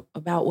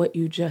 About what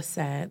you just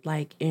said,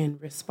 like, in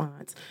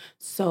response.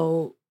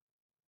 So,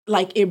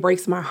 like, it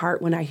breaks my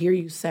heart when I hear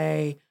you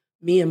say,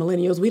 me and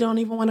millennials, we don't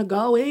even want to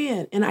go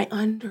in. And I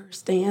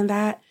understand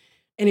that.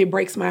 And it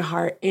breaks my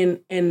heart.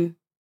 And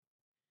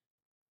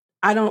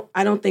I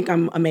don't think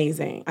I'm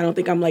amazing. I don't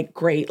think I'm, like,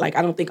 great. Like,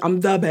 I don't think I'm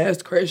the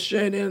best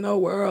Christian in the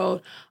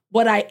world.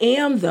 What I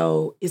am,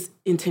 though, is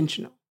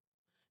intentional.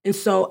 And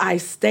so I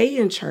stay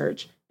in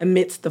church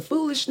amidst the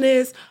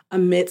foolishness,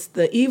 amidst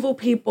the evil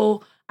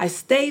people. I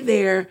stay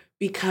there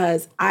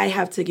because I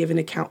have to give an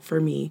account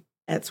for me.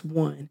 That's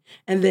one.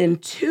 And then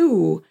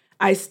two,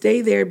 I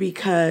stay there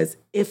because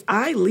if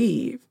I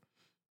leave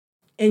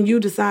and you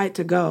decide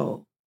to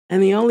go,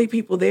 and the only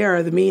people there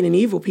are the mean and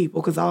evil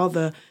people, because all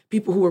the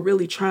people who were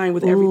really trying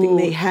with everything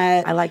they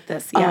had. I like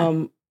this.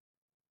 Yeah.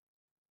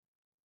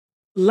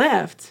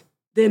 Left,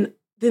 then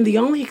the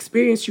only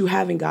experience you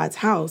have in God's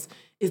house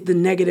is the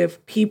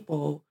negative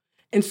people.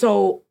 And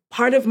so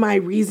part of my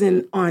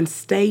reason on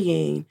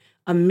staying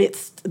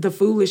amidst the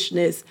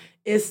foolishness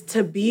is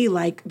to be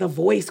like the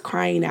voice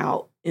crying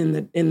out in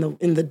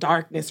the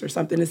darkness or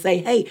something, to say,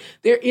 hey,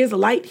 there is a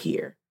light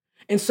here.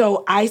 And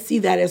so I see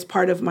that as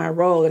part of my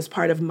role, as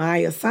part of my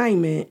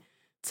assignment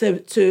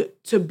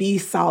to be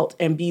salt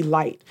and be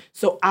light.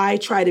 So I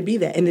try to be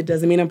that. And it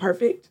doesn't mean I'm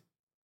perfect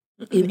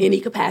in any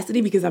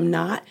capacity, because I'm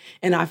not,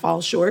 and I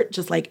fall short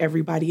just like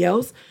everybody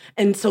else.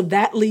 And so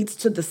that leads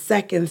to the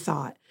second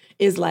thought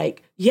is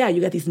like, yeah,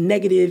 you got these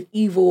negative,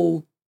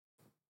 evil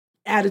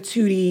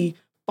attitude-y,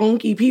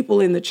 funky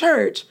people in the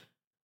church.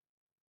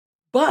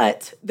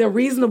 But the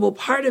reasonable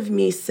part of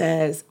me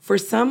says, for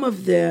some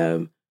of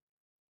them,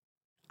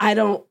 I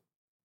don't,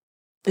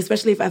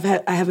 especially if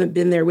I haven't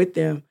been there with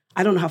them,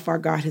 I don't know how far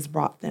God has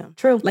brought them.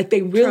 True. Like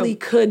they really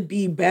could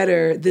be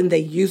better than they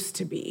used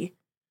to be,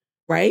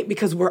 right?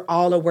 Because we're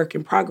all a work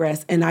in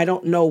progress. And I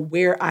don't know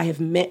where I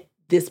have met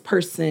this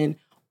person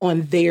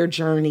on their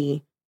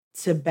journey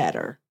to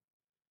better.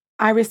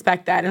 I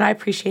respect that, and I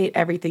appreciate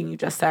everything you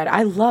just said.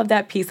 I love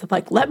that piece of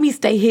like, let me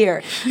stay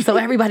here so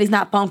everybody's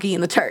not funky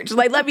in the church.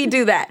 Like, let me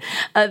do that.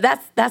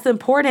 That's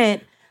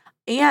important,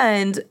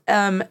 and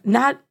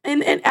not.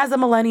 And as a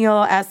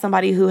millennial, as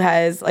somebody who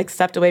has like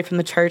stepped away from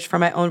the church for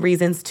my own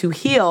reasons to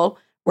heal,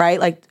 right?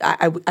 Like,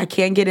 I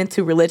can get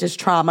into religious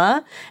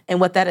trauma and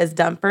what that has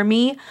done for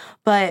me,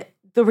 but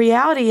the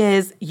reality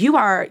is you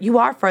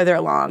are further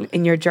along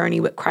in your journey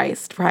with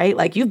Christ, right?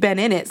 Like you've been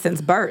in it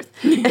since birth.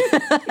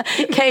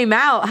 Came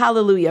out,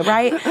 hallelujah,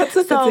 right? I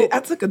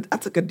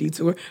took a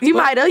detour. You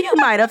might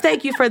have.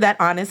 Thank you for that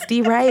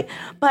honesty, right?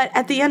 But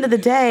at the end of the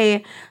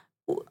day,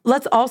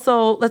 let's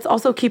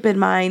also keep in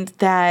mind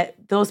that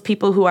those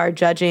people who are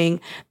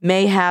judging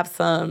may have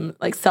some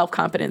like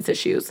self-confidence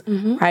issues,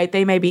 right?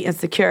 They may be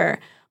insecure.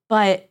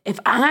 But if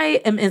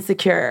I am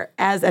insecure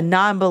as a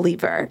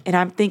non-believer and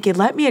I'm thinking,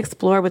 let me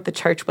explore with the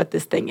church what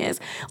this thing is.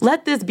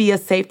 Let this be a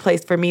safe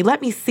place for me.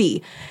 Let me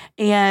see.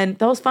 And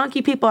those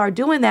funky people are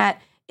doing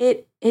that.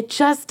 It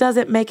just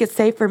doesn't make it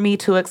safe for me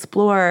to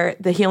explore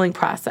the healing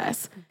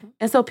process.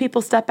 And so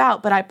people step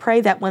out. But I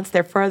pray that once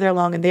they're further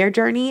along in their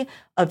journey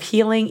of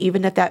healing,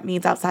 even if that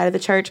means outside of the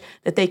church,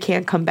 that they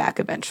can come back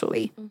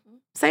eventually.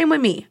 Same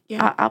with me.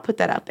 Yeah. I'll put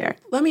that out there.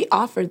 Let me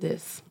offer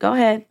this. Go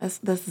ahead.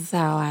 This is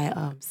how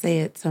I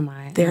say it to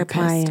my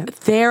clients.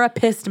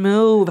 Therapist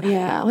move.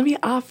 Yeah, let me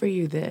offer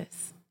you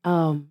this.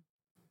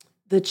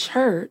 The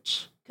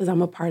church, because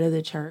I'm a part of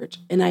the church,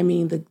 and I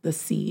mean the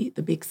C,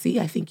 the big C,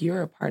 I think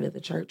you're a part of the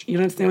church. You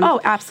understand?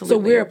 Oh, absolutely. So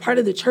we're a part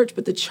of the church,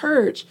 but the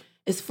church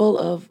is full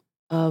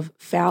of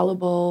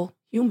fallible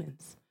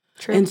humans.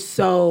 True. And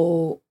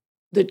so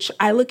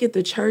I look at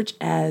the church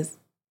as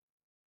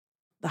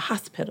the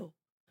hospital.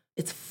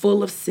 It's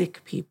full of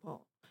sick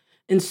people.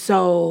 And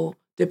so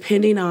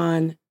depending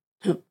on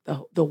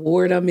the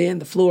ward I'm in,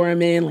 the floor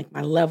I'm in, like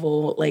my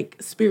level, like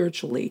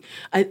spiritually,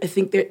 I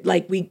think that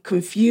like we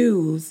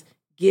confuse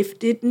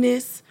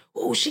giftedness.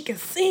 Oh, she can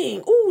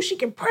sing. Oh, she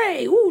can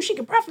pray. Oh, she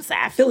can prophesy.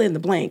 Fill in the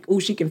blank. Oh,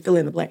 she can fill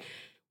in the blank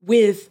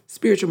with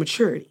spiritual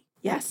maturity.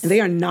 Yes. And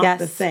they are not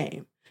the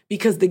same.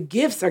 Because the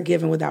gifts are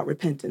given without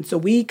repentance. So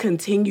we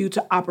continue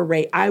to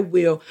operate. I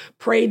will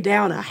pray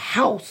down a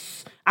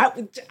house.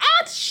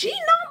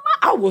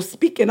 I will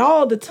speak in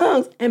all the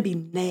tongues and be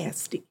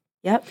nasty.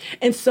 Yep.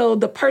 And so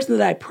the person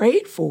that I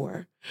prayed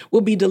for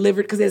will be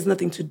delivered because it has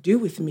nothing to do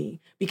with me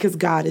because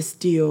God is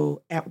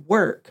still at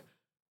work.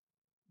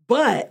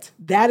 But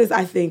that is,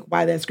 I think,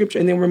 why that scripture,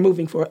 and then we're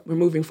moving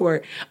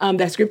forward.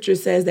 That scripture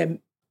says that,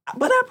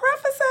 but I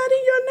prophesied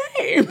in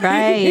your name.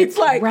 Right. It's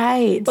like,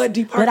 right. But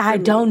depart from I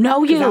me, don't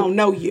know you. I don't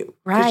know you.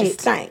 Right. You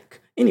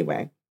stank.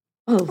 Anyway.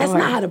 Oh, that's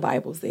not how the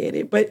Bible said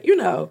it. But, I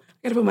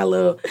got to put my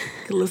little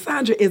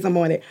LaSaundra-ism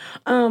on it.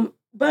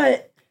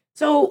 But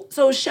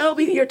so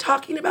Shelby, you're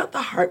talking about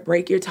the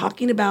heartbreak. You're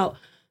talking about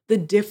the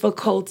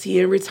difficulty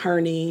in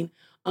returning.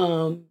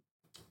 And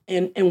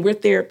we're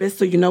therapists,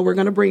 so we're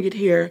going to bring it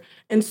here.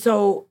 And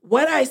so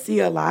what I see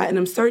a lot, and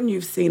I'm certain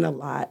you've seen a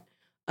lot,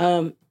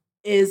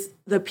 is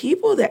the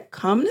people that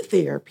come to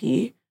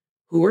therapy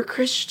who are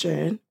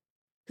Christian,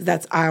 because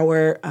that's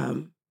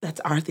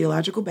our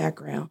theological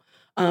background.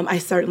 I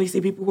certainly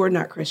see people who are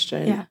not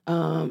Christian,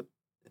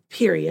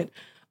 period.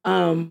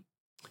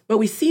 But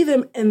we see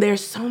them, and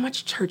there's so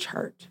much church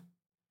hurt.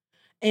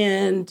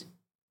 And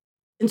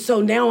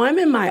so now I'm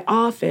in my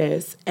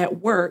office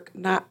at work,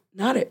 not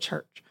at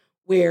church,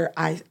 where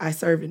I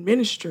serve in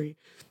ministry.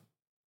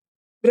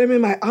 But I'm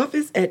in my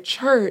office at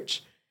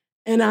church,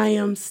 and I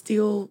am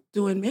still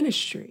doing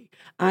ministry.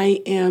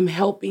 I am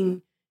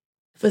helping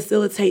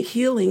facilitate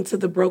healing to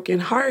the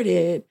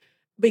brokenhearted,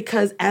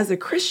 because as a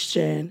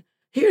Christian,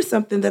 here's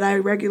something that I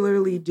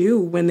regularly do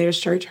when there's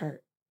church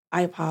hurt.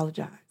 I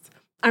apologize.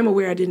 I'm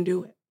aware I didn't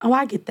do it. Oh,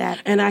 I get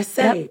that. And I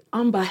say,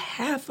 on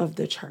behalf of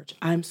the church,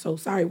 I'm so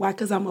sorry. Why?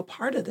 Because I'm a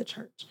part of the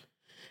church.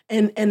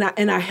 And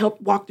I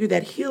help walk through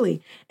that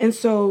healing. And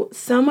so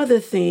some of the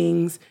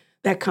things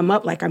that come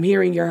up, like I'm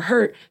hearing you're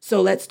hurt,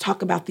 so let's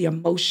talk about the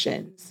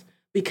emotions,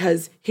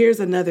 because here's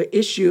another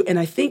issue. And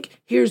I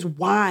think here's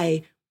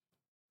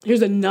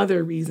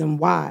another reason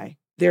why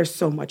there's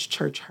so much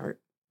church hurt.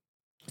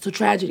 So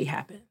tragedy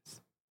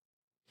happens.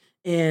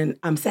 And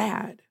I'm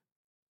sad,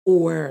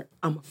 or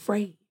I'm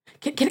afraid.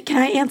 Can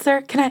I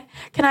answer? Can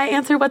I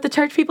answer what the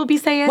church people be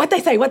saying? What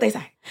they say?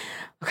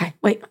 Okay,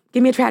 wait.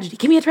 Give me a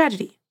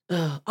tragedy.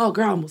 Oh,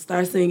 girl, I'm gonna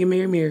start singing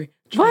Mary Mary.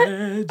 What?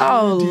 Tragedy,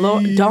 Oh,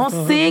 Lord.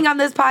 Don't sing on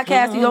this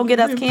podcast. You're going to get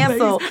us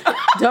canceled.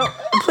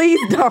 Please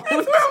don't.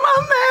 That's not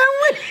my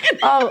man.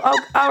 Oh,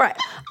 all right.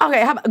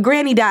 Okay, how about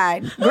Granny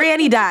died,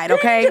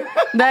 okay?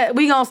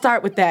 We going to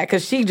start with that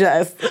because she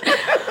just...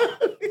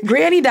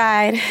 Granny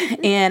died,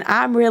 and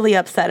I'm really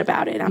upset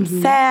about it. I'm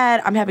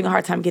sad. I'm having a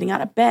hard time getting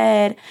out of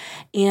bed.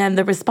 And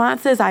the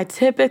responses I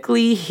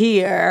typically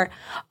hear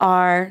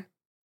are,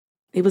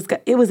 it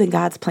was in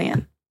God's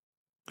plan,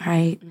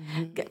 right?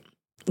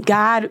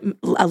 God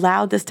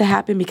allowed this to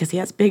happen because he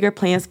has bigger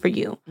plans for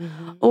you.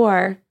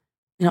 Or,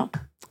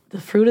 the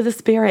fruit of the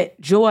Spirit,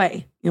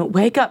 joy,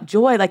 wake up,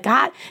 joy. Like,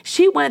 God,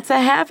 she went to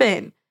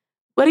heaven.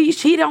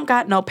 She don't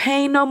got no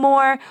pain no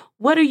more.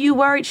 What are you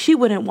worried? She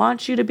wouldn't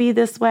want you to be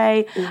this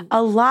way.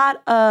 A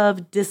lot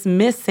of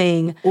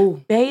dismissing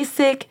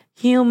basic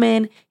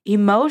human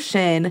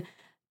emotion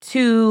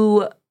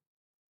to,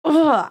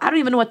 I don't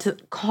even know what to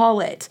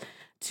call it,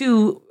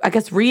 to, I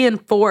guess,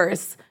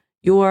 reinforce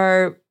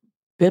your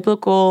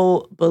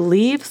biblical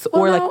beliefs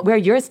or like where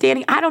you're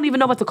standing. I don't even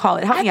know what to call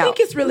it. Help me out. I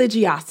think it's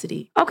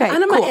religiosity. Okay,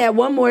 and I'm going to add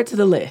one more to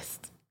the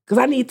list because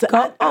I need to.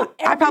 Go.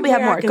 I probably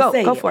have more.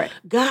 Go for it.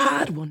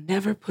 God will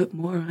never put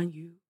more on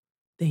you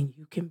than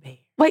you can bear.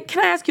 Wait,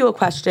 can I ask you a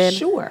question?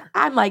 Sure.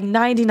 I'm like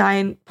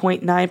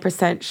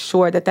 99.9%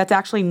 sure that that's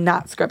actually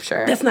not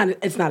scripture. It's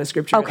not a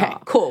scripture at all.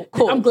 Cool.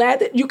 I'm glad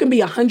that you can be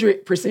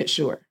 100%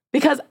 sure.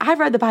 Because I've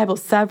read the Bible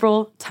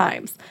several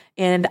times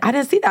and I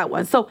didn't see that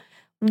one. So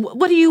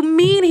what do you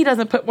mean he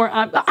doesn't put more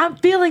on? I'm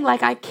feeling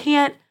like I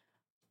can't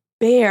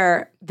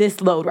bear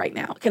this load right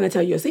now. Can I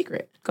tell you a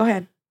secret? Go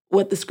ahead.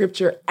 What the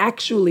scripture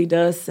actually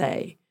does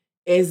say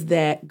is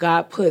that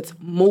God puts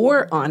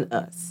more on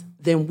us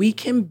than we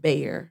can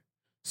bear,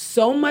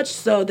 so much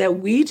so that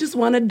we just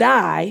want to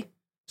die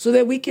so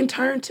that we can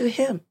turn to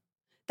him.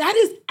 That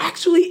is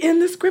actually in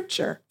the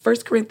scripture, 1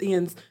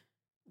 Corinthians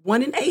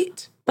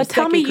 1:8. But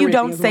tell me you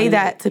don't say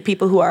that to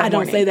people who are I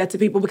don't say that to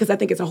people because I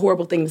think it's a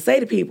horrible thing to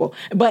say to people.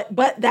 But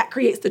that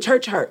creates the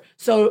church hurt.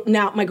 So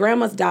now my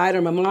grandma's died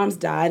or my mom's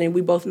died, and we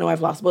both know I've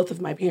lost both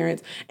of my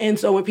parents. And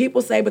so when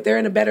people say, but they're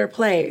in a better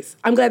place,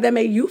 I'm glad that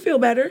made you feel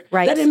better.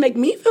 Right. That didn't make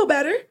me feel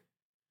better.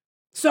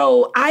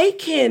 So I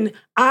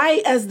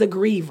as the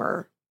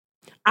griever,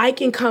 I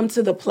can come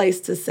to the place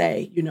to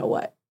say, you know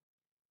what?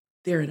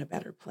 They're in a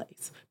better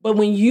place. But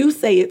when you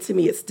say it to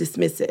me, it's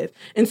dismissive.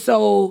 And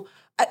so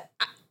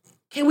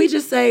can we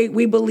just say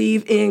we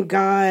believe in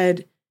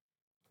God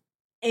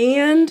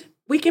and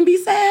we can be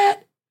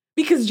sad?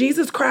 Because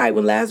Jesus cried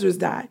when Lazarus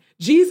died.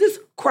 Jesus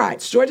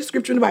cried. Shortest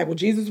scripture in the Bible.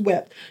 Jesus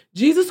wept.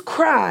 Jesus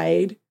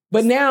cried.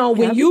 But now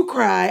when you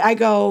cry, I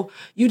go,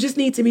 you just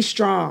need to be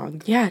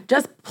strong. Yeah,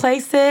 just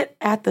place it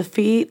at the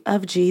feet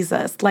of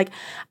Jesus. Like,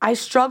 I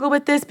struggle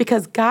with this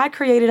because God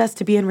created us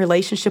to be in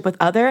relationship with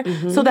others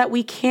so that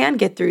we can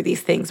get through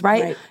these things,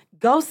 right?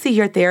 Go see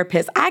your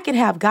therapist. I can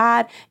have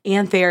God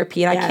and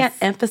therapy. And I can't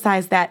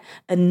emphasize that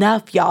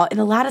enough, y'all. And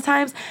a lot of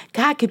times,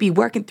 God could be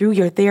working through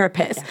your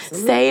therapist,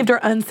 saved or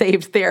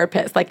unsaved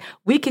therapist. Like,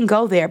 we can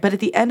go there. But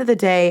at the end of the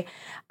day,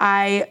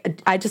 I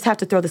just have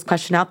to throw this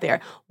question out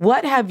there.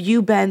 What have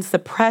you been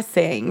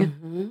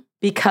suppressing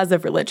because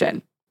of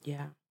religion?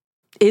 Yeah.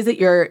 Is it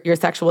your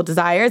sexual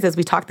desires? As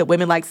we talked, that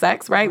women like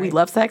sex, right? We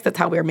love sex. That's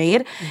how we're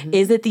made.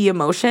 Is it the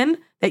emotion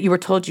that you were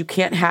told you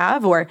can't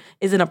have? Or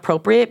is it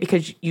appropriate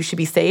because you should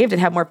be saved and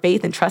have more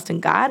faith and trust in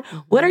God?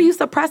 What are you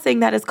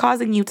suppressing that is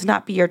causing you to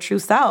not be your true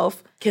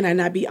self? Can I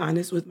not be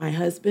honest with my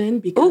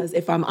husband? Because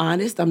if I'm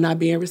honest, I'm not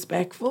being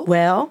respectful.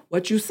 Well,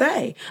 what you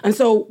say. And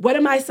so what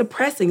am I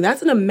suppressing?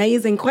 That's an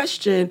amazing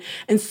question.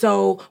 And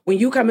so when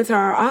you come into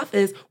our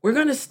office, we're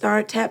going to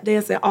start tap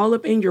dancing all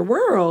up in your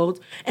world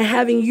and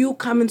having you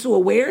come into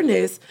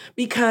awareness,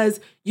 because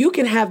you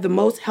can have the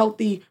most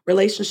healthy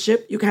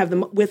relationship. You can have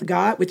them with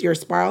God, with your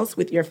spouse,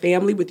 with your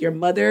family, with your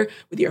mother,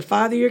 with your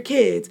father, your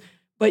kids.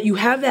 But you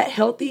have that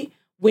healthy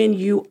when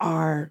you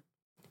are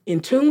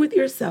in tune with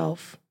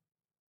yourself,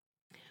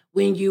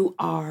 when you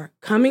are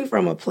coming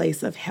from a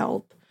place of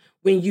health,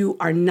 when you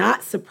are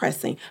not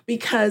suppressing.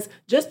 Because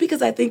just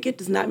because I think it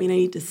does not mean I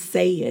need to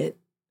say it,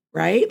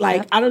 right?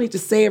 Like, I don't need to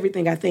say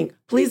everything I think.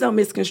 Please don't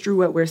misconstrue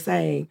what we're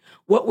saying.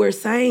 What we're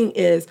saying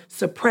is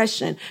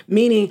suppression,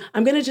 meaning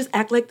I'm going to just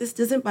act like this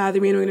doesn't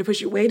bother me and I'm going to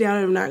push it way down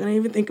and I'm not going to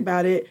even think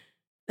about it.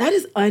 That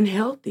is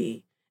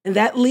unhealthy. And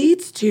that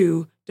leads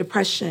to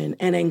depression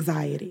and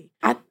anxiety.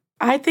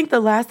 I think the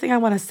last thing I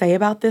want to say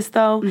about this,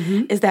 though,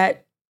 is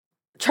that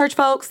church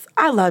folks,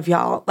 I love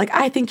y'all. Like,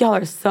 I think y'all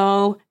are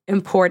so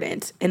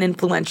important and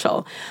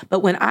influential.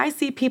 But when I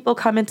see people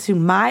come into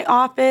my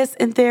office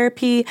in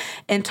therapy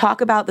and talk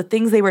about the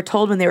things they were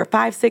told when they were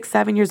 5, 6,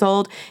 7 years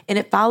old, and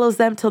it follows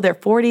them till their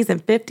 40s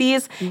and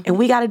 50s, and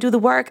we got to do the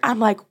work, I'm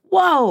like,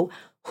 whoa,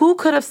 who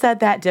could have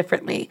said that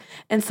differently?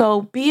 And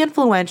so be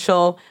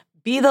influential,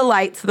 be the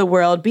light to the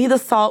world, be the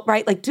salt,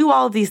 right? Like, do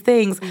all of these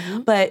things,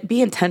 but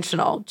be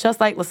intentional, just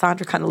like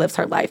LaSaundra kind of lives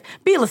her life.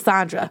 Be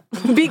LaSaundra,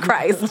 be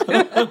Christ.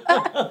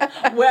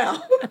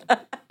 Well,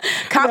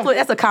 compliment.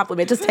 That's a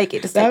compliment. Just take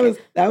it.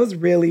 That was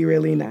really,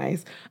 really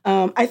nice.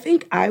 I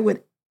think I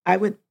would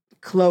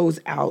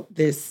close out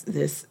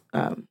this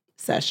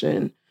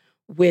session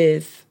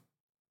with,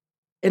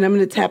 and I'm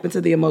going to tap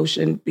into the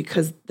emotion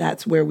because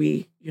that's where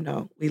we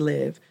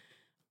live.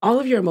 All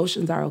of your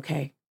emotions are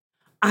okay.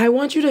 I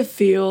want you to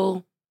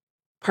feel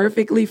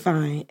perfectly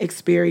fine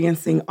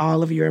experiencing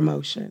all of your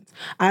emotions.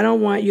 I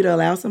don't want you to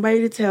allow somebody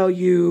to tell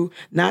you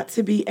not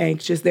to be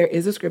anxious. There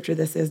is a scripture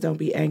that says don't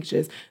be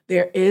anxious.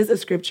 There is a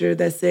scripture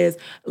that says,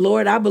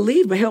 Lord, I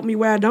believe, but help me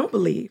where I don't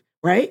believe,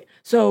 right?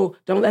 So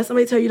don't let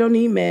somebody tell you don't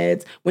need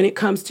meds when it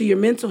comes to your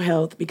mental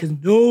health, because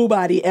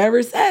nobody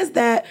ever says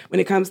that when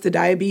it comes to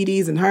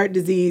diabetes and heart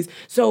disease.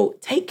 So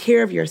take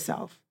care of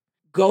yourself.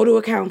 Go to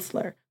a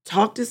counselor.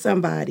 Talk to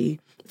somebody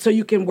so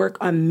you can work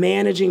on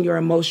managing your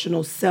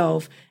emotional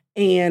self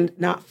and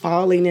not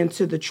falling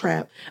into the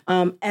trap.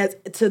 As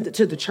to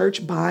the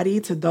church body,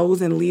 to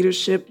those in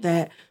leadership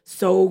that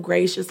so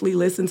graciously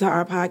listen to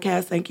our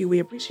podcast, thank you. We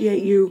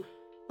appreciate you.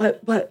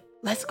 But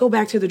let's go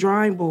back to the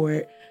drawing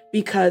board,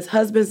 because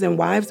husbands and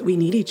wives, we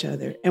need each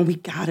other, and we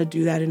gotta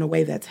do that in a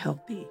way that's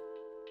healthy.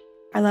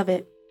 I love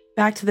it.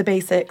 Back to the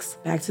basics.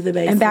 Back to the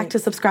basics. And back to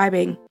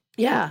subscribing.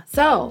 Yeah.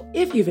 So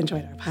if you've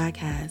enjoyed our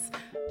podcast,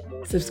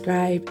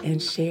 subscribe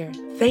and share.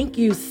 Thank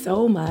you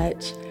so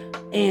much.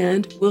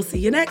 And we'll see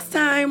you next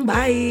time.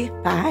 Bye.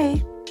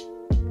 Bye.